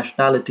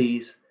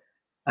nationalities,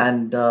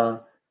 and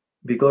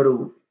we got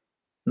to,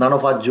 none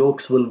of our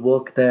jokes will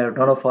work there,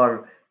 none of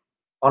our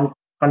con-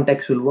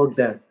 context will work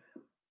there.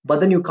 But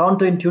then you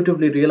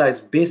counterintuitively realize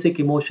basic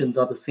emotions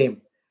are the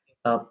same.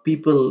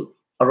 People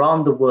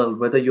around the world,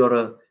 whether you're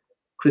a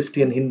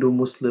Christian, Hindu,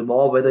 Muslim,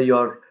 or whether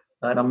you're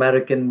an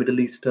American, Middle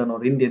Eastern,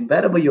 or Indian,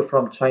 wherever you're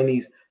from,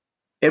 Chinese,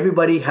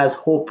 everybody has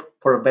hope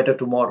for a better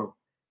tomorrow.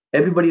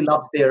 Everybody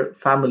loves their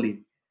family.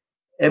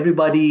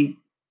 Everybody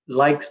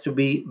likes to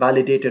be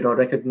validated or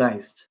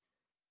recognized.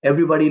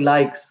 Everybody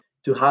likes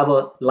to have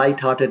a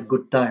light-hearted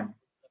good time.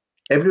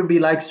 Everybody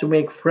likes to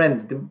make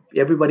friends.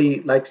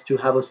 Everybody likes to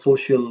have a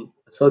social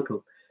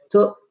circle.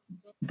 So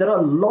there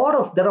are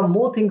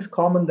more things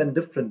common than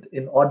different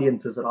in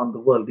audiences around the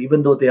world,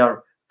 even though they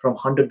are from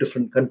 100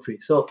 different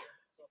countries. So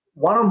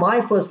one of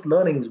my first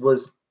learnings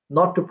was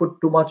not to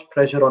put too much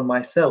pressure on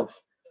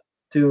myself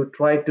to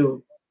try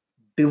to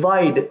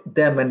divide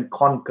them and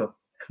conquer,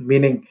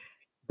 meaning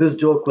this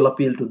joke will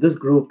appeal to this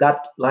group,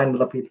 that line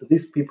will appeal to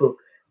these people.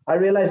 I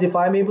realize if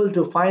I'm able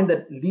to find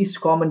that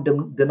least common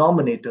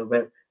denominator,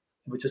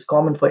 which is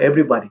common for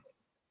everybody,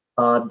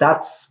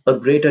 that's a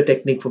greater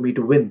technique for me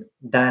to win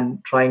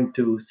than trying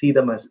to see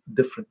them as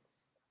different.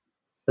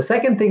 The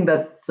second thing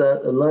that's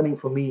a learning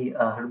for me,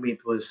 Harmeet,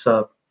 was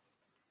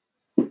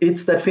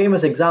it's that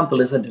famous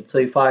example, isn't it? So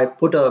if I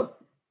put a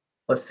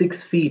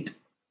 6 feet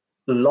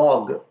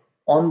log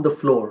on the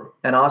floor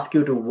and ask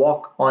you to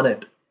walk on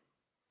it,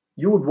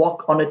 you would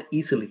walk on it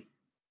easily.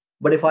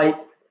 But if I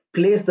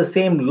place the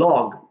same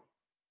log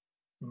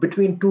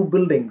between two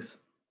buildings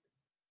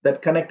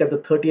that connect at the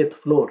 30th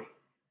floor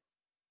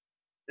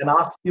and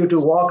ask you to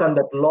walk on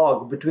that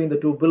log between the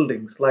two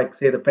buildings, like,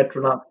 say, the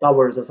Petronas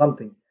Towers or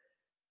something,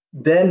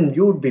 then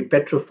you'd be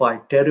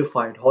petrified,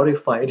 terrified,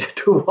 horrified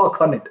to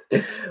walk on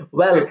it.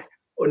 Well,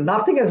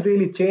 nothing has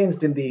really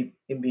changed in the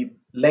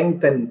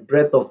length and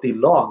breadth of the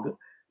log,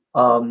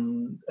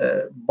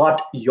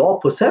 but your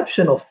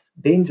perception of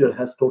danger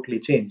has totally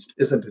changed,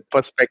 isn't it?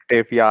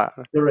 Perspective, yeah,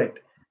 Correct.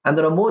 And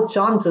there are more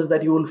chances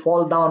that you will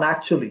fall down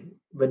actually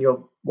when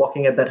you're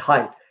walking at that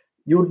height.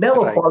 You would never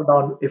right. fall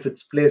down if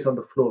it's placed on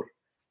the floor.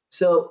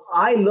 So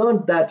I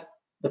learned that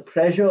the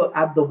pressure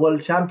at the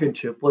World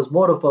Championship was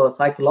more of a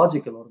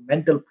psychological or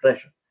mental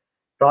pressure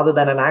rather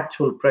than an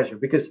actual pressure,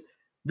 because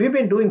we've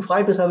been doing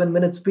 5 to 7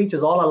 minute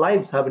speeches all our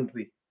lives, haven't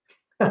we?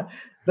 Then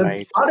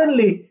Right.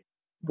 suddenly,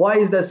 why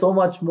is there so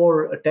much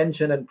more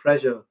attention and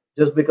pressure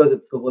just because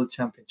it's the World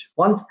Championship?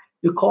 Once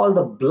you call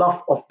the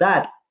bluff of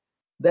that,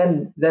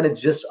 then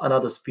it's just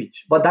another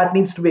speech. But that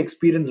needs to be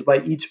experienced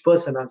by each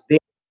person as they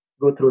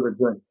go through the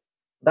journey.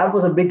 That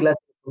was a big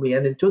lesson for me.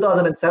 And in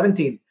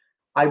 2017,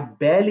 I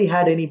barely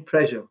had any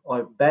pressure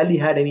or barely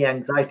had any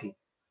anxiety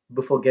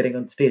before getting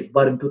on stage.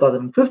 But in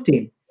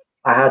 2015,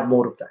 I had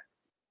more of that.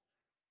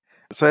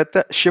 So,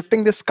 at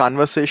shifting this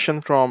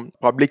conversation from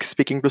public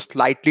speaking to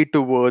slightly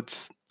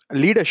towards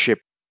leadership,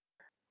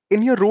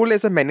 in your role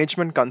as a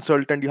management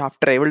consultant, you have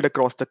traveled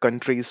across the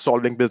country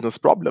solving business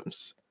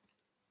problems.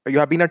 You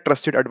have been a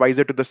trusted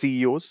advisor to the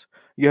CEOs.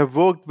 You have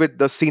worked with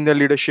the senior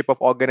leadership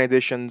of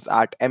organizations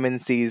at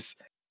MNCs,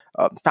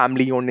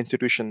 family owned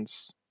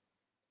institutions.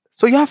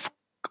 So, you have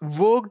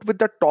worked with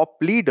the top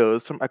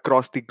leaders from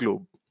across the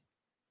globe.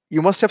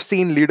 You must have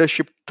seen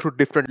leadership through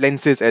different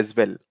lenses as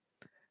well.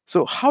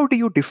 So, how do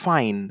you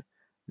define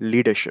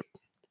leadership?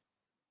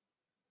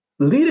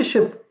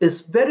 Leadership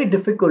is very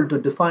difficult to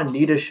define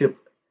leadership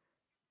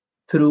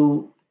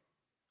through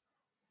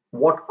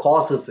what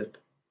causes it.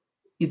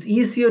 It's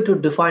easier to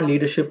define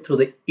leadership through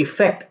the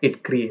effect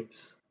it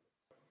creates,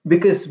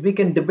 because we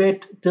can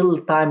debate till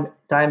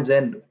time's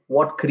end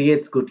what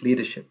creates good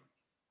leadership.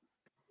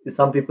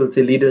 Some people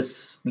say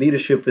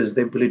leadership is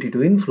the ability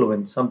to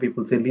influence. Some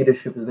people say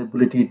leadership is the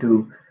ability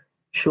to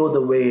show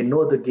the way,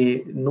 know the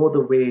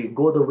way,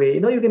 go the way.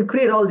 You can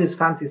create all this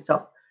fancy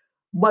stuff,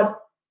 but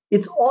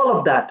it's all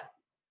of that.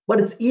 But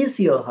it's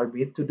easier,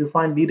 Harmeet, to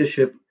define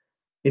leadership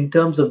in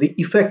terms of the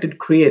effect it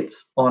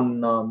creates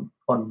on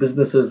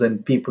businesses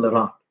and people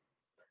around.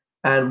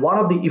 And one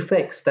of the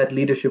effects that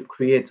leadership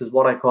creates is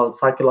what I call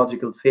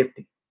psychological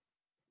safety.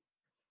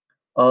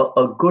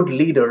 A good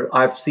leader,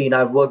 I've seen,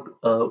 I've worked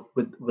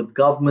with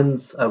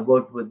governments, I've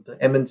worked with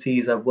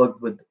MNCs, I've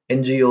worked with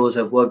NGOs,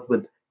 I've worked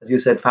with, as you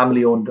said,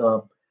 family owned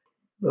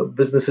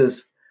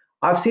businesses.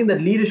 I've seen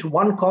that leadership,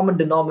 one common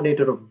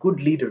denominator of good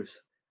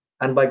leaders,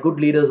 and by good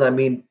leaders, I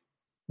mean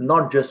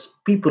not just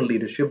people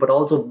leadership, but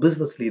also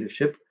business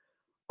leadership,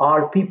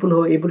 are people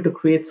who are able to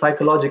create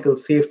psychological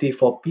safety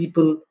for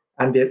people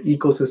and their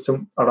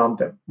ecosystem around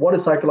them. What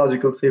is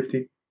psychological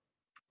safety?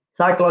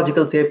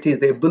 Psychological safety is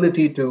the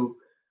ability to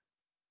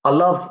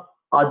allow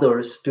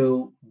others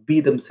to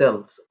be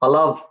themselves,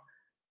 allow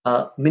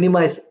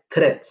minimize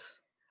threats.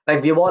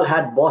 Like we've all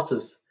had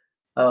bosses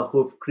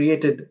who've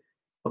created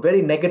a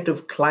very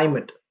negative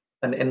climate,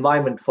 an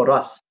environment for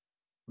us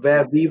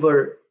where we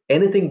were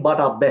anything but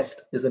our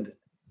best, isn't it?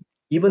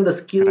 Even the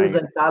skills Right.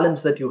 and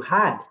talents that you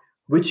had,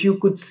 which you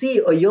could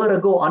see a year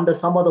ago under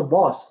some other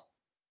boss,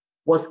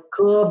 was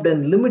curbed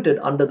and limited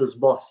under this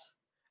boss.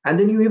 And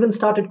then you even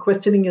started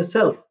questioning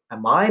yourself,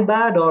 am I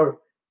bad, or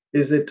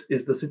is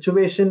the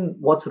situation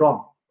what's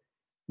wrong?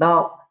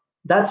 Now,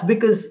 that's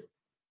because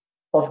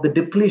of the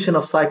depletion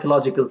of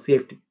psychological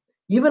safety.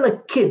 Even a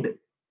kid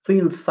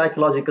feels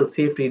psychological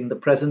safety in the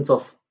presence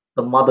of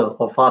the mother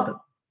or father,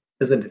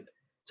 isn't it?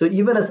 So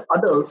even as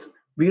adults,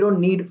 we don't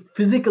need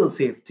physical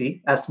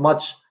safety as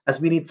much as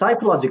we need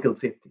psychological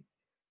safety.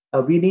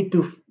 We need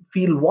to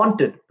feel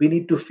wanted. We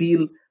need to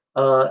feel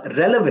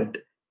relevant.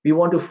 We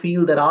want to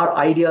feel that our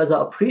ideas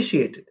are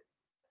appreciated.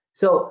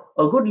 So,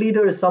 a good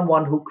leader is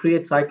someone who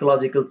creates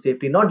psychological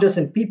safety, not just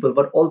in people,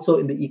 but also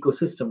in the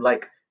ecosystem,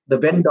 like the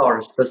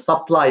vendors, the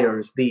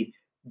suppliers, the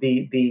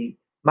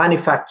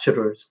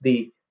manufacturers,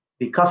 the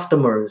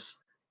customers,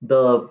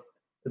 the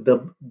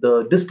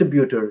the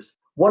distributors,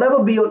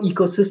 whatever be your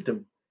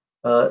ecosystem,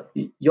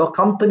 your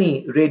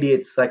company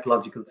radiates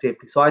psychological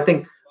safety. So, I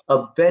think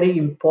a very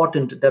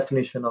important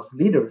definition of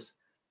leaders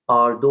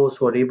are those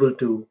who are able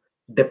to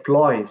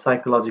deploy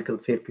psychological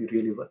safety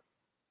really well.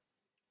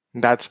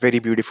 That's very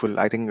beautiful.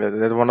 I think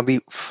that's one of the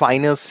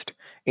finest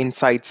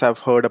insights I've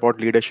heard about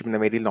leadership in a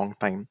very long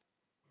time.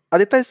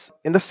 Aditya,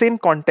 in the same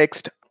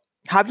context,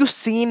 have you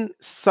seen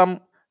some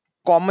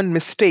common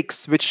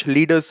mistakes which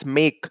leaders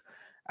make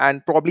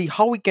and probably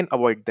how we can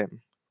avoid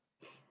them?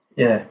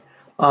 Yeah.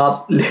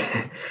 Uh,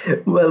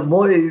 well,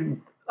 more,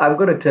 I'm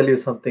going to tell you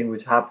something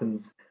which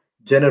happens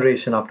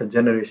generation after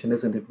generation,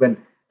 isn't it? When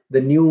the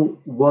new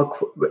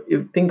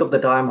you think of the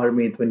time,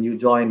 Harmeet, when you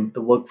joined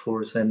the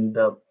workforce and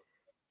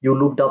you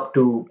looked up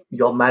to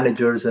your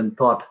managers and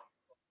thought,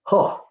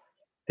 oh,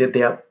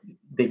 they are,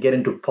 they get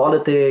into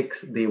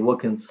politics, they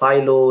work in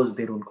silos,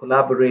 they don't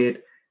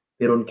collaborate,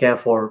 they don't care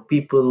for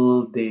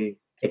people, they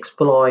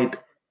exploit.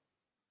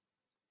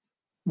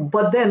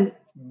 But then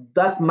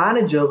that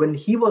manager, when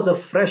he was a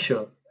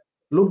fresher,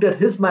 looked at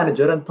his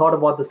manager and thought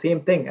about the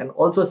same thing and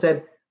also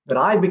said, when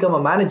I become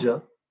a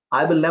manager,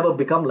 I will never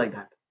become like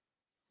that.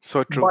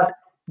 So true. But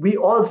we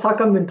all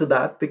succumb into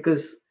that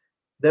because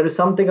there is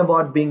something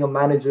about being a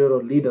manager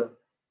or leader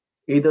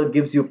either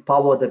gives you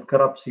power that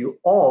corrupts you,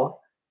 or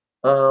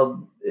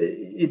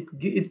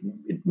it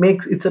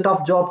makes it's a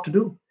tough job to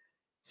do.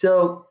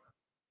 So,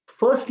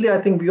 firstly, I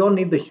think we all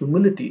need the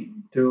humility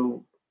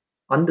to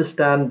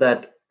understand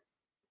that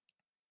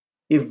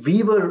if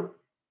we were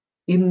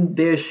in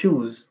their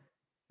shoes,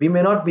 we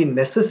may not be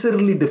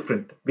necessarily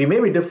different. We may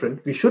be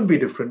different. We should be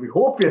different. We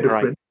hope we are Right.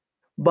 different,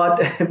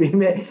 but we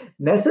may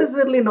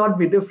necessarily not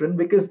be different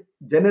because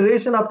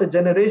generation after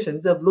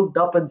generations have looked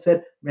up and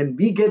said, when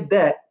we get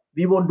there,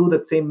 we won't do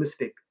that same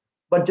mistake.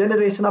 But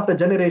generation after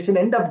generation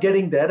end up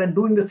getting there and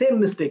doing the same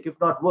mistake, if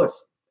not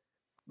worse.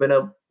 When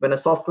a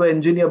software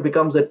engineer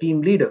becomes a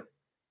team leader,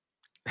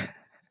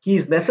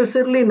 he's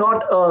necessarily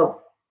not a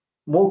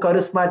more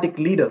charismatic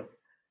leader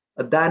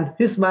than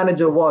his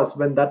manager was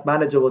when that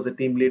manager was a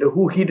team leader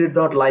who he did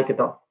not like at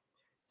all.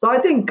 So I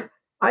think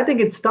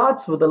it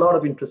starts with a lot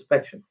of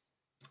introspection.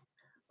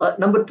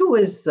 Number two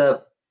is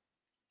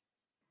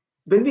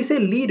when we say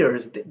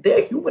leaders, they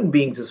are human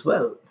beings as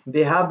well.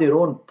 They have their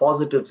own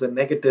positives and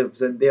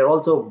negatives, and they are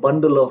also a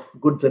bundle of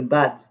goods and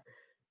bads.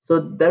 So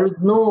there is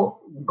no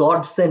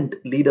God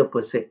sent leader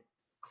per se.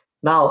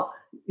 Now,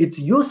 it's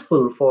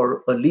useful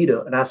for a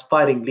leader, an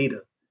aspiring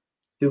leader,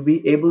 to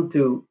be able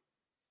to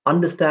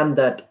understand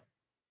that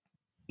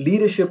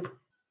leadership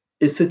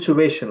is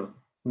situational,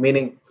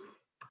 meaning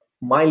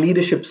my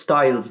leadership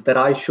styles that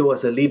I show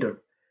as a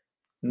leader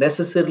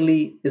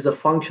necessarily is a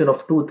function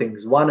of two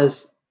things. One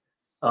is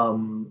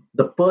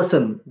the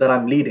person that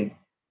I'm leading.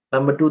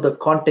 Number two, the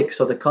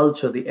context or the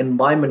culture, the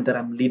environment that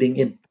I'm leading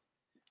in.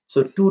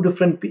 So two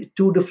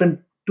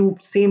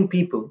same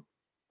people,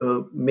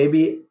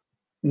 maybe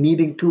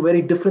needing two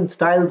very different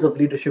styles of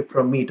leadership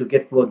from me to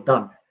get work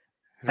done.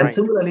 And Right.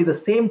 similarly, the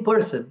same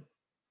person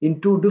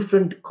in two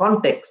different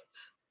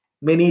contexts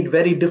may need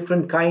very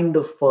different kind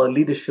of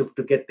leadership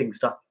to get things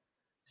done.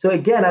 So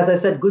again, as I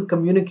said, good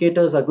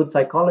communicators are good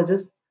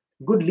psychologists.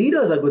 Good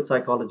leaders are good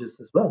psychologists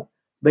as well,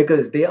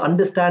 because they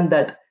understand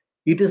that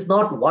it is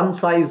not one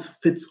size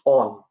fits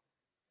all.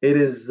 It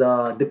is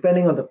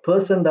depending on the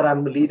person that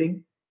I'm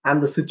leading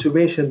and the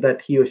situation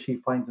that he or she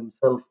finds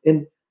himself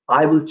in.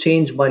 I will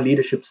change my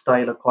leadership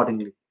style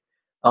accordingly.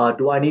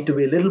 Do I need to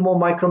be a little more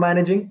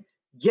micromanaging?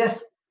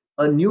 Yes,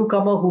 a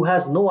newcomer who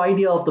has no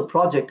idea of the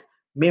project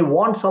may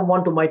want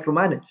someone to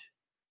micromanage,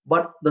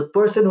 but the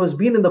person who has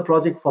been in the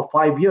project for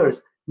 5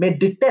 years may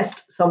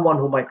detest someone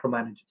who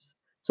micromanages.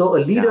 So a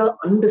Yeah. leader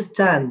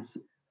understands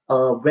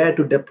where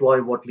to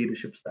deploy what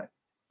leadership style.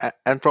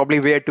 And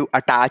probably where to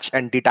attach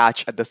and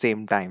detach at the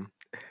same time.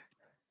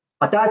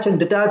 Attach and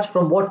detach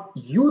from what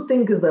you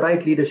think is the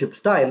right leadership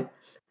style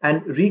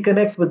and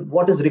reconnect with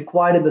what is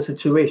required in the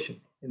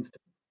situation instead.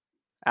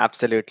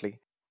 Absolutely.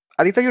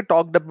 Aditya, you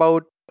talked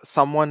about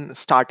someone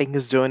starting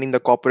his journey in the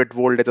corporate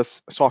world as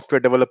a software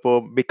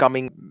developer,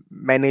 becoming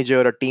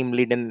manager, a team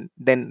lead, and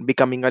then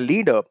becoming a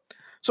leader.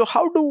 So,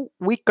 how do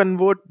we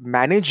convert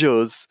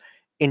managers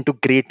into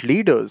great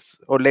leaders?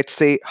 Or let's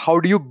say, how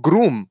do you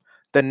groom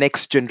the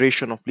next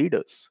generation of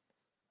leaders?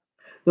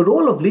 The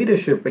role of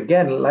leadership,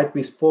 again, like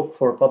we spoke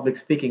for public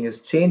speaking, is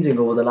changing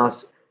over the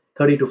last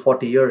 30 to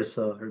 40 years,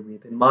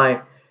 Harmeet. In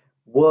my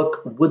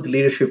work with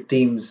leadership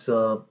teams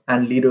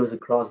and leaders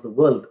across the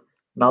world,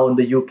 now in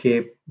the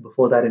UK,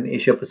 before that in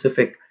Asia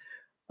Pacific,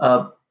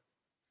 uh,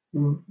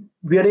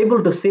 we are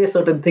able to say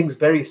certain things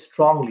very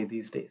strongly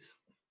these days.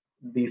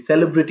 The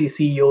celebrity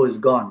CEO is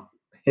gone.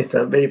 It's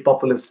a very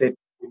popular statement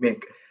we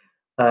make.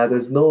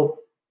 There's no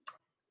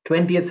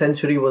 20th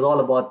century was all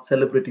about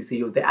celebrity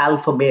CEOs, the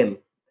alpha male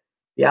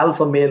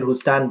who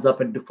stands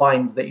up and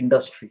defines the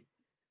industry.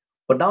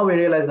 But now we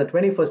realize the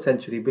 21st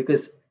century,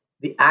 because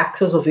the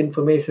access of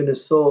information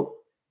is so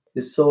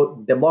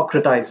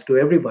democratized to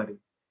everybody.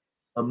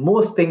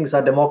 Most things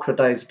are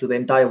democratized to the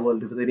entire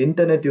world. With the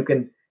internet, you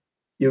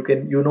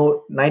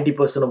know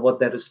 90% of what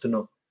there is to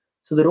know.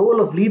 So the role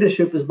of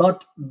leadership is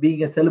not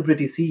being a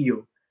celebrity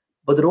CEO,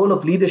 but the role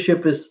of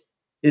leadership is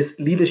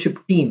leadership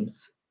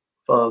teams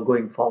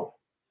going forward,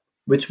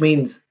 which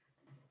means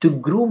to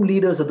groom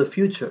leaders of the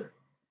future,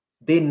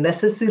 they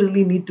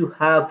necessarily need to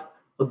have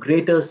a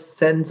greater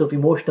sense of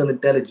emotional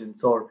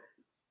intelligence or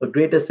a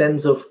greater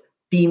sense of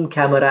team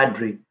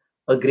camaraderie,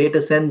 a greater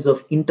sense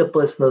of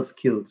interpersonal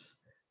skills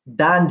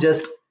than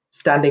just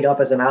standing up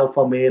as an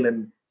alpha male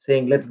and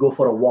saying, let's go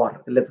for a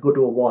war, let's go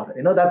to a war.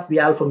 That's the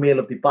alpha male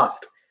of the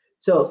past.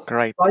 So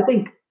Right. I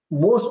think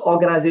most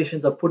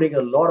organizations are putting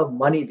a lot of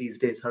money these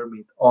days,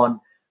 Harmeet, on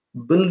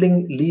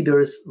building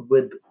leaders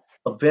with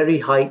a very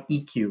high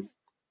EQ,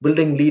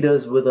 building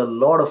leaders with a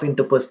lot of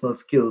interpersonal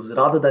skills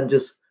rather than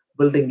just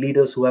building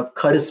leaders who have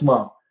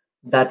charisma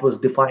that was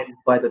defined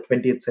by the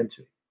 20th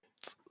century.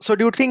 So,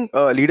 do you think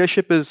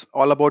leadership is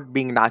all about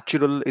being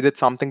natural? Is it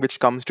something which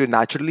comes to you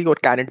naturally, or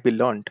can it be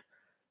learned?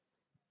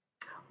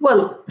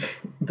 Well,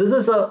 this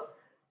is a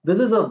this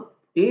is a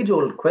age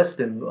old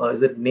question.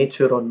 Is it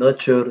nature or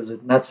nurture? Is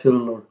it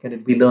natural or can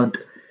it be learned?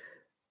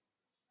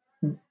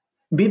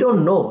 We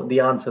don't know the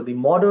answer. The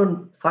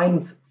modern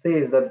science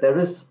says that there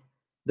is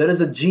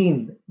a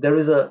gene, there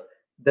is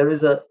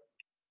a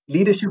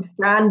leadership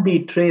can be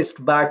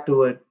traced back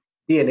to a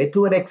DNA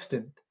to an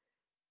extent,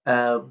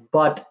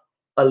 but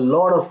a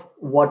lot of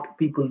what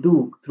people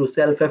do through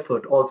self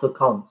effort also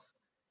counts.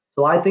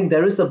 So I think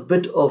there is a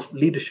bit of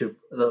leadership,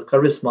 the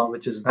charisma,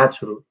 which is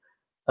natural,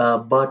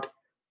 but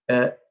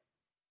uh,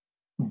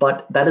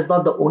 that is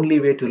not the only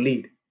way to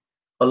lead.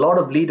 A lot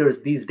of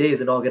leaders these days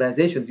in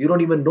organizations, you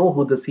don't even know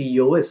who the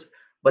CEO is,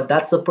 but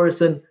that's a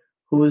person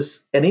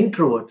who's an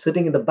introvert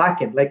sitting in the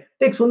back end. Like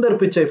take Sundar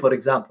Pichai, for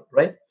example,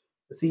 right?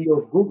 The CEO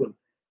of Google.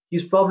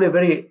 He's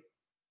probably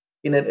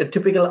in a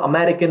typical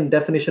American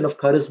definition of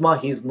charisma,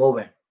 he's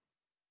nowhere.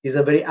 He's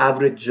a very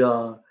average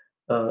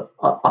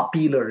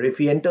appealer. If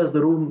he enters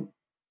the room,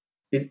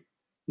 it,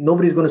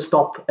 nobody's going to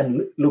stop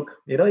and look.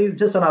 He's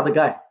just another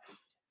guy.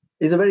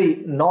 He's a very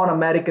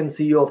non-American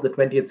CEO of the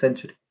 20th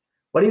century,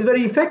 but he's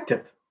very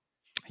effective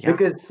Yeah.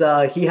 because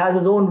he has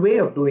his own way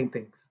of doing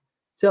things.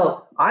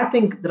 So I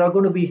think there are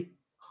going to be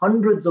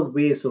hundreds of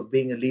ways of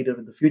being a leader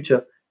in the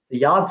future. The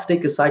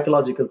yardstick is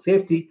psychological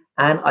safety,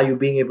 and are you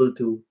being able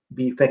to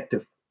be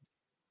effective?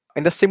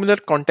 In the similar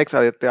context,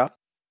 Aditya,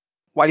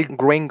 while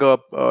growing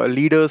up,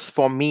 leaders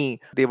for me,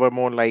 they were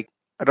more like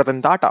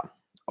Ratan Tata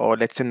or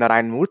let's say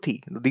Narayan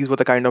Murthy. These were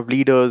the kind of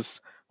leaders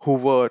who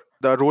were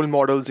the role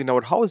models in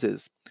our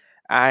houses.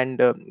 And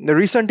in the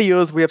recent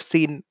years, we have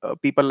seen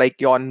people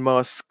like Elon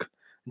Musk,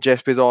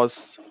 Jeff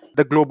Bezos,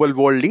 the global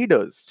world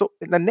leaders. So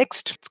in the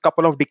next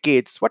couple of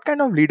decades, what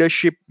kind of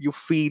leadership you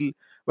feel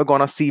we're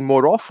gonna see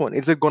more often?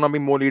 Is it gonna be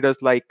more leaders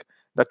like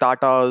the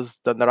Tatas,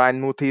 the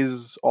Narayan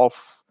Murthys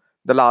of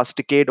the last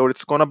decade, or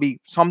it's gonna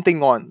be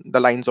something on the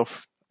lines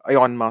of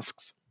Elon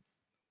Musk's?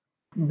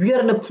 We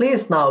are in a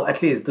place now,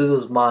 at least this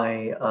is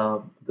my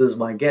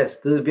guess.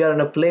 We are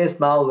in a place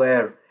now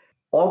where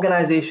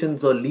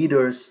organizations or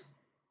leaders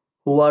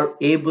who are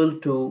able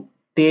to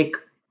take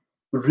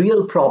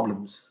real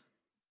problems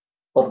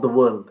of the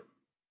world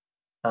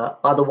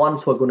are the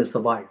ones who are going to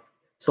survive.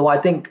 So I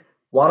think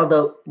one of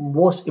the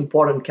most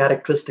important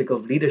characteristic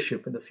of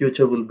leadership in the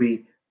future will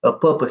be a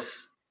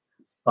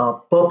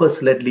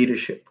purpose-led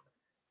leadership,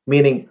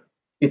 meaning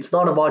it's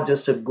not about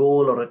just a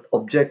goal or an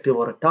objective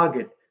or a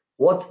target.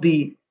 What's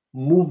the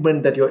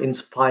movement that you're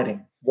inspiring?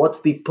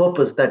 What's the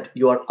purpose that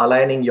you are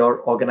aligning your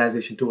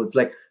organization towards?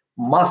 Like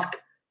Musk,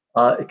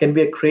 can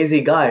be a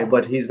crazy guy,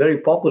 but he's very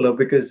popular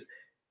because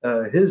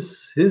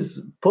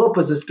his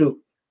purpose is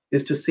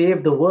to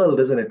save the world,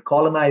 isn't it?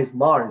 Colonize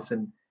Mars,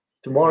 and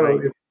tomorrow,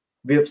 Right. if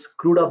we have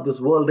screwed up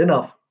this world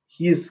enough,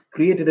 he's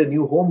created a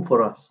new home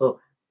for us. So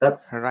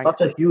that's Right.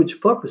 such a huge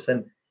purpose,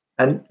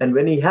 and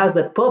when he has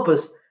that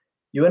purpose,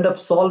 you end up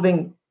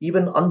solving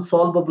even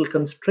unsolvable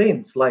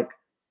constraints like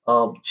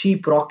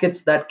cheap rockets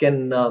that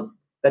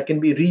can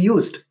be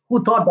reused.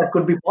 Who thought that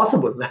could be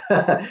possible?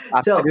 so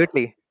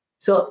Absolutely.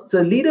 so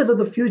leaders of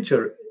the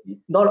future,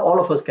 not all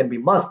of us can be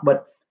Musk, but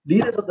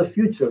leaders of the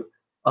future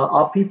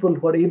are people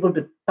who are able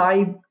to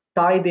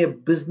tie their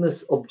business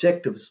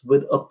objectives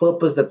with a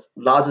purpose that's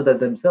larger than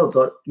themselves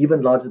or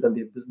even larger than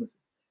their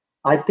businesses.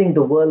 I think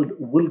the world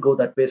will go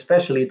that way,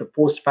 especially the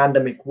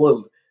post-pandemic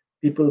world.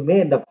 People may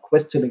end up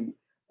questioning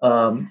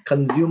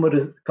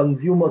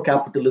consumer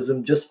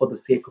capitalism just for the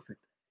sake of it,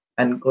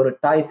 and going to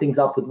tie things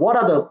up with what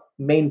are the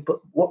main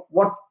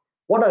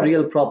what are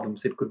real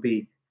problems. It could be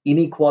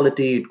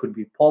inequality, it could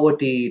be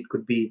poverty, it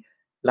could be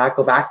lack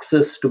of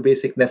access to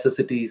basic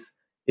necessities,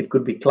 it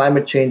could be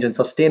climate change and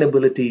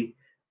sustainability,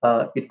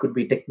 it could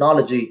be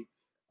technology,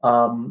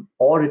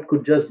 or it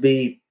could just be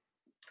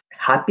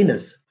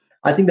happiness.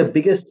 I think the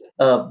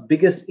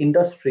biggest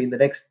industry in the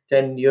next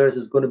 10 years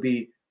is going to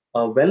be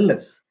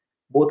wellness,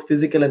 both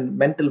physical and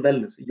mental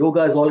wellness.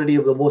 Yoga is already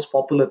the most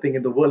popular thing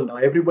in the world now.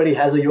 Everybody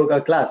has a yoga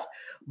class,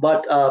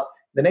 but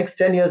the next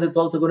 10 years it's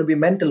also going to be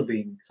mental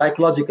being,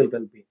 psychological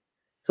well-being.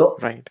 So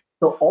Right.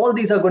 so all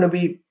these are going to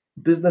be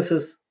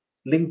businesses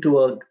linked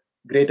to a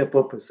greater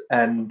purpose,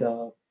 and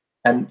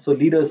so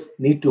leaders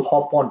need to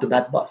hop onto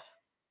that bus.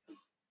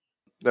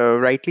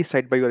 Rightly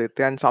said by you,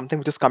 Aditya. And something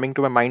which is coming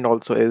to my mind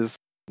also is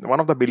one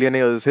of the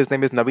billionaires. His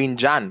name is Naveen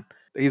Jan.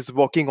 He's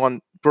working on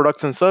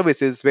products and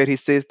services where he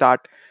says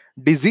that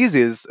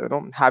diseases,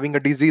 having a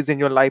disease in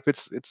your life,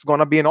 it's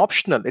gonna be an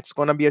optional. It's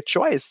gonna be a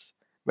choice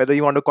whether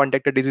you want to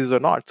contact a disease or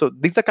not. So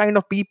these are kind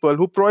of people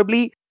who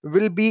probably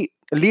will be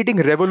leading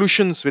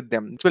revolutions with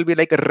them. It will be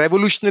like a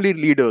revolutionary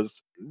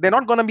leaders. They're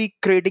not gonna be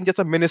creating just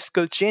a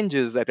minuscule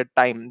changes at a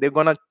time. They're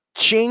gonna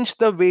change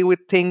the way we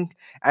think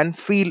and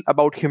feel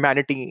about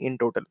humanity in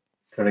total.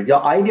 Correct.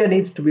 Your idea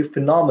needs to be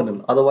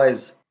phenomenal,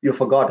 otherwise you're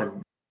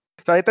forgotten.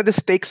 So, Aita,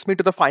 this takes me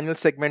to the final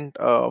segment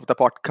of the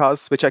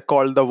podcast, which I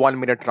call the 1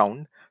 minute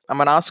round. I'm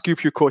going to ask you a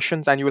few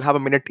questions and you will have a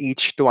minute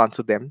each to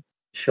answer them.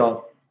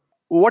 Sure.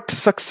 What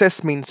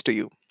success means to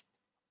you?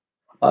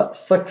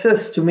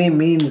 Success to me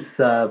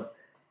means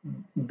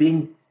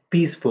being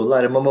peaceful. I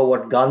remember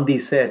what Gandhi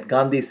said.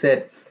 Gandhi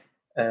said,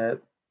 uh,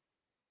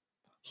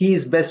 "He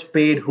is best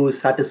paid who is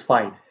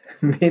satisfied."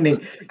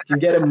 Meaning, you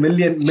get $1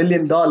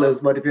 million,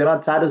 but if you're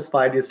not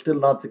satisfied, you're still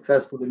not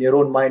successful in your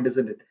own mind,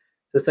 isn't it?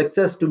 So,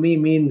 success to me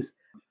means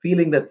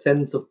feeling that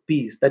sense of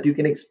peace that you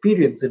can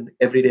experience in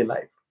everyday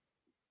life.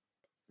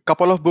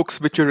 Couple of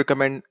books which you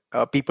recommend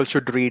people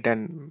should read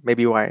and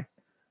maybe why?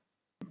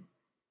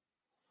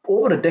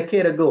 Over a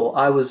decade ago,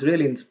 I was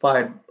really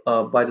inspired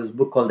by this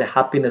book called The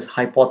Happiness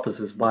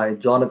Hypothesis by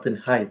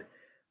Jonathan Haidt.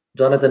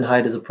 Jonathan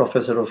Haidt is a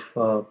professor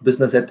of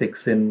business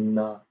ethics in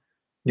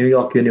New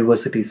York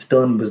University,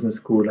 Stern Business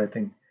School, I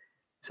think.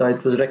 So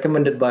it was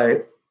recommended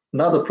by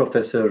another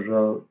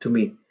professor to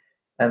me.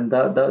 And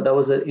that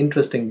was an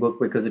interesting book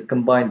because it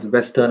combines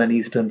Western and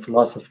Eastern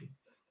philosophy.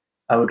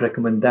 I would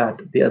recommend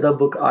that. The other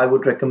book I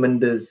would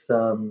recommend is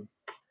oh,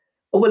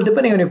 well,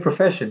 depending on your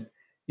profession,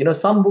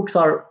 some books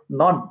are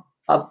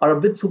a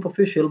bit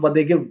superficial, but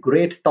they give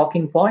great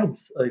talking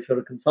points. If you're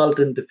a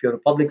consultant, if you're a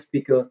public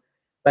speaker,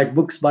 like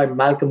books by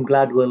Malcolm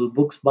Gladwell,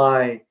 books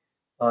by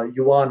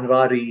Yuval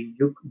Harari,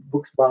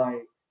 books by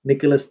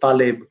Nicholas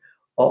Taleb,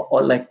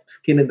 or like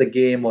Skin in the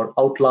Game, or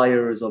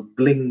Outliers, or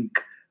Blink,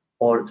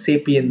 or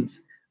Sapiens.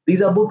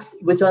 These are books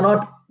which are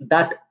not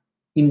that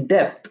in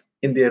depth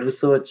in their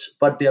research,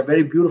 but they are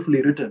very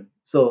beautifully written.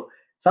 So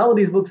some of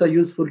these books are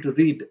useful to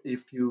read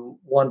if you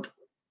want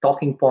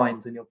talking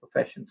points in your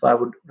profession. So I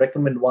would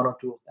recommend one or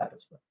two of that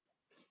as well.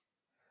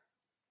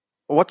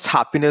 What's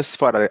happiness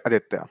for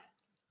Aditya?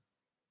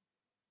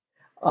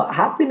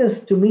 Happiness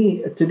to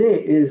me today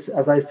is,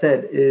 as I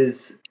said,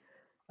 is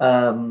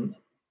um,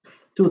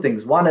 two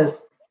things. One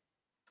is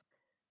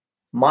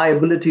my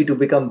ability to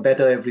become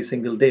better every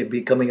single day,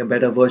 becoming a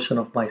better version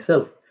of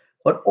myself.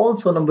 But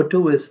also, number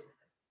two is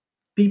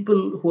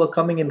people who are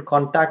coming in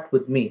contact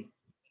with me.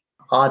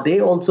 Are they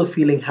also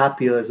feeling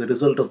happier as a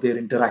result of their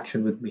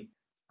interaction with me?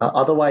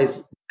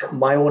 Otherwise,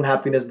 my own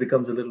happiness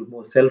becomes a little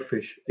more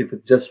selfish if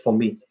it's just for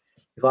me.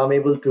 If I'm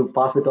able to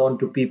pass it on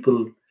to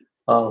people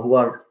who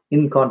are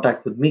in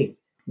contact with me,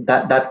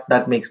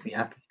 that makes me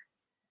happy.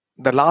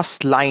 The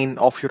last line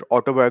of your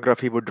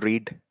autobiography would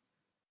read.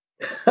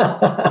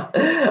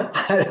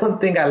 I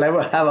don't think I'll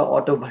ever have an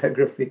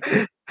autobiography.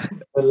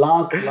 The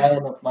last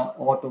line of my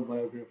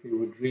autobiography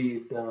would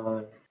read,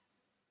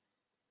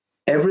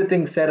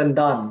 everything said and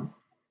done,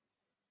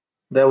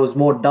 there was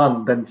more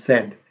done than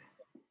said.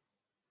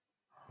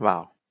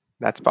 Wow,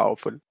 that's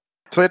powerful.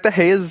 So, Aditya,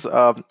 here's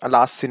a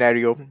last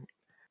scenario.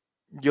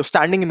 You're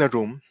standing in a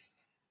room,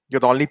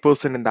 you're the only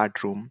person in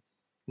that room,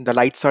 the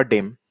lights are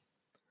dim,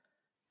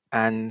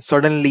 and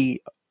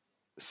suddenly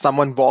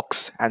someone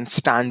walks and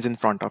stands in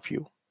front of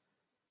you.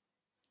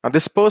 Now,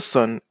 this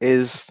person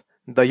is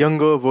the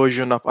younger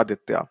version of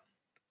Aditya.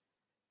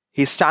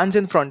 He stands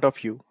in front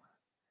of you,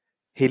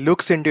 he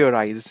looks into your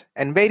eyes,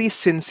 and very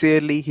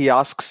sincerely he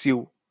asks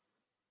you,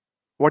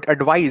 what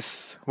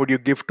advice would you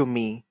give to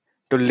me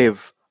to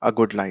live a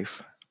good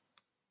life?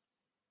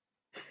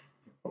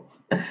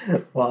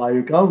 Wow,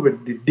 you come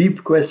with the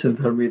deep questions,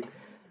 Harmeet.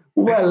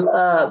 Well,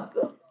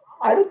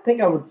 I don't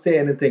think I would say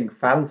anything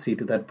fancy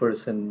to that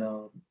person.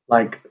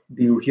 Like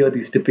you hear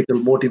these typical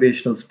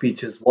motivational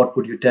speeches. What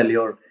would you tell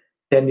your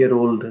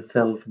 10-year-old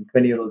self and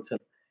 20-year-old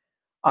self?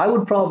 I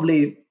would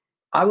probably,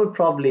 I would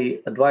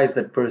probably advise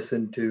that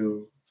person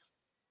to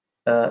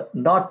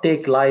not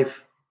take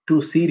life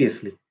too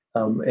seriously.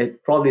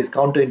 It probably is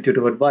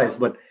counterintuitive advice,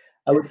 but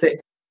I would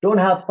say don't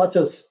have such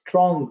a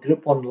strong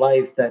grip on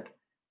life that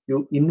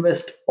you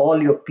invest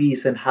all your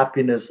peace and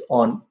happiness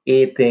on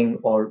A thing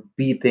or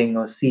B thing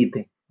or C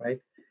thing, right?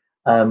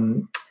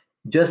 Um,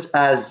 just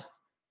as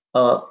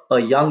a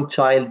young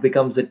child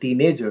becomes a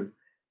teenager,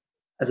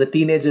 as a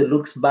teenager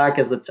looks back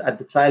at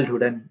the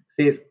childhood and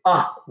says,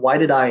 "Ah, why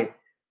did I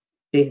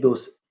take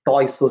those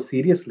toys so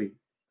seriously?"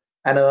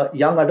 And a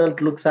young adult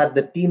looks at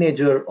the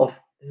teenager of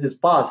his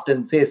past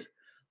and says,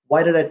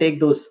 "Why did I take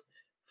those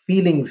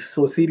feelings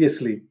so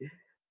seriously?"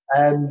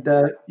 And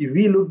if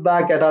we look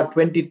back at our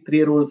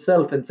 23-year-old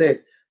self and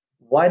say,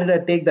 "Why did I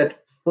take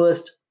that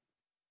first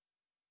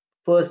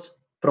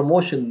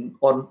promotion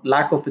or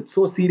lack of it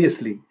so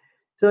seriously?"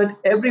 So at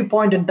every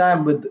point in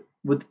time, with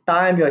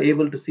time, you're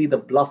able to see the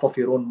bluff of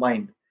your own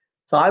mind.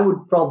 So I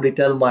would probably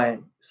tell my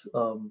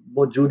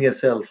more junior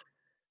self,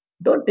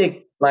 don't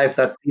take life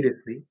that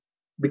seriously,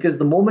 because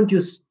the moment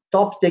you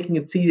stop taking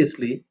it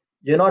seriously,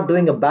 you're not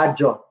doing a bad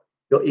job.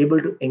 You're able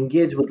to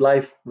engage with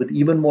life with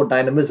even more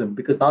dynamism,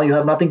 because now you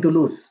have nothing to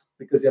lose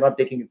because you're not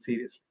taking it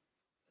seriously.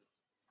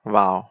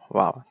 Wow,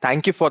 wow.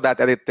 Thank you for that,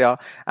 Aditya.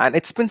 And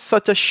it's been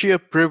such a sheer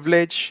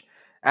privilege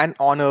and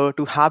honor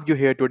to have you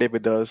here today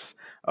with us.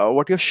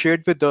 What you've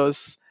shared with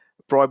us,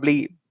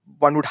 probably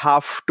one would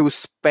have to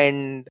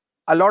spend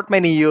a lot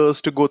many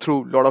years to go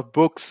through a lot of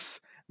books,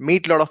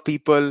 meet a lot of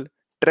people,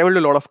 travel to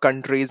a lot of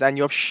countries, and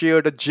you have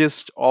shared a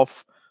gist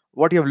of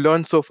what you have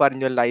learned so far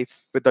in your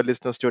life with the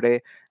listeners today.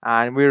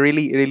 And we're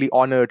really, really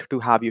honored to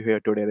have you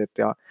here today,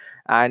 Aditya.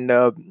 And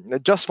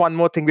just one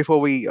more thing before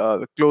we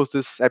close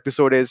this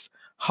episode is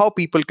how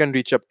people can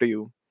reach up to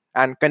you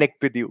and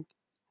connect with you.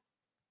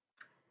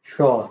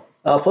 Sure.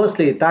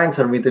 Firstly, thanks,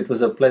 Harmeet. It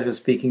was a pleasure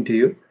speaking to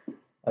you.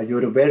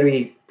 You're a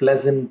very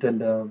pleasant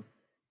and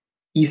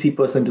easy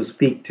person to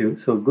speak to.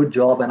 So good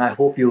job, and I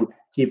hope you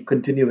keep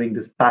continuing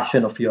this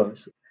passion of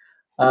yours.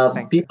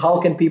 Thank you. How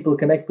can people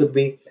connect with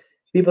me?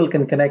 People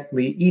can connect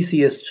me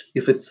easiest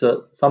if it's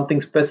something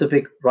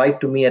specific.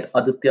 Write to me at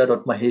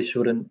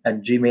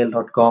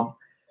aditya.maheshwaran@gmail.com.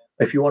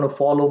 If you want to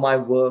follow my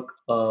work,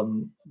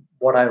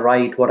 what I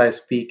write, what I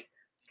speak,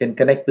 you can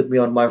connect with me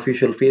on my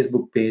official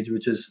Facebook page,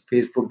 which is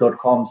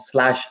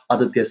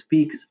facebook.com/Aditya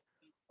Speaks.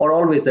 Or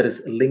always there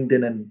is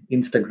LinkedIn and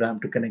Instagram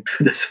to connect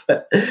with us.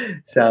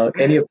 So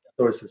any of the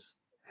sources.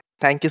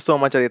 Thank you so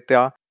much,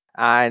 Aditya.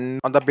 And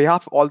on the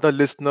behalf of all the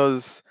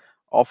listeners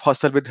of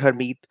Hustle with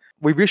Hermeet,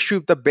 we wish you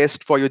the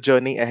best for your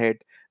journey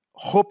ahead.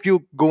 Hope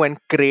you go and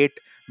create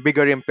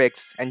bigger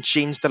impacts and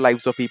change the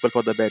lives of people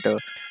for the better.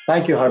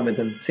 Thank you, Harmit,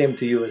 and same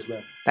to you as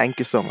well. Thank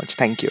you so much.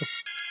 Thank you.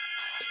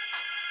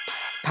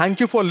 Thank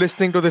you for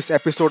listening to this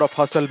episode of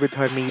Hustle with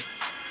Hermeet.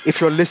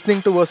 If you're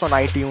listening to us on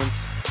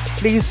iTunes,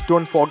 please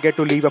don't forget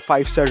to leave a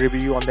 5-star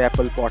review on the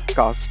Apple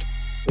podcast.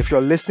 If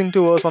you're listening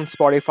to us on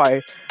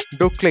Spotify,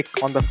 do click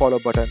on the follow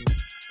button.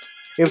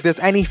 If there's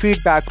any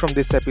feedback from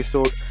this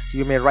episode,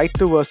 you may write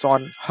to us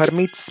on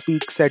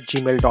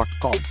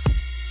hermeetspeaks@gmail.com.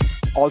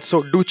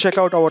 Also, do check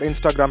out our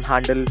Instagram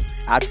handle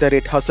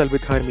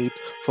 @hustlewithhermeet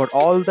for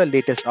all the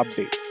latest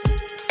updates.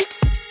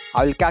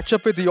 I'll catch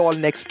up with you all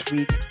next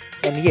week.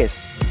 And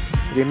yes,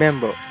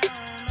 remember,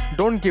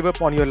 don't give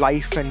up on your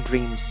life and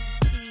dreams.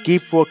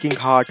 Keep working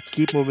hard,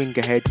 keep moving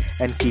ahead,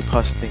 and keep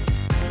hustling.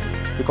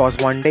 Because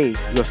one day,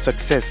 your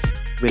success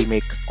will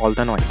make all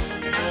the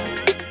noise.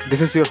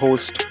 This is your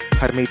host,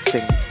 Harmeet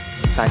Singh,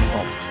 signing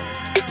off.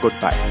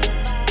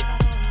 Goodbye.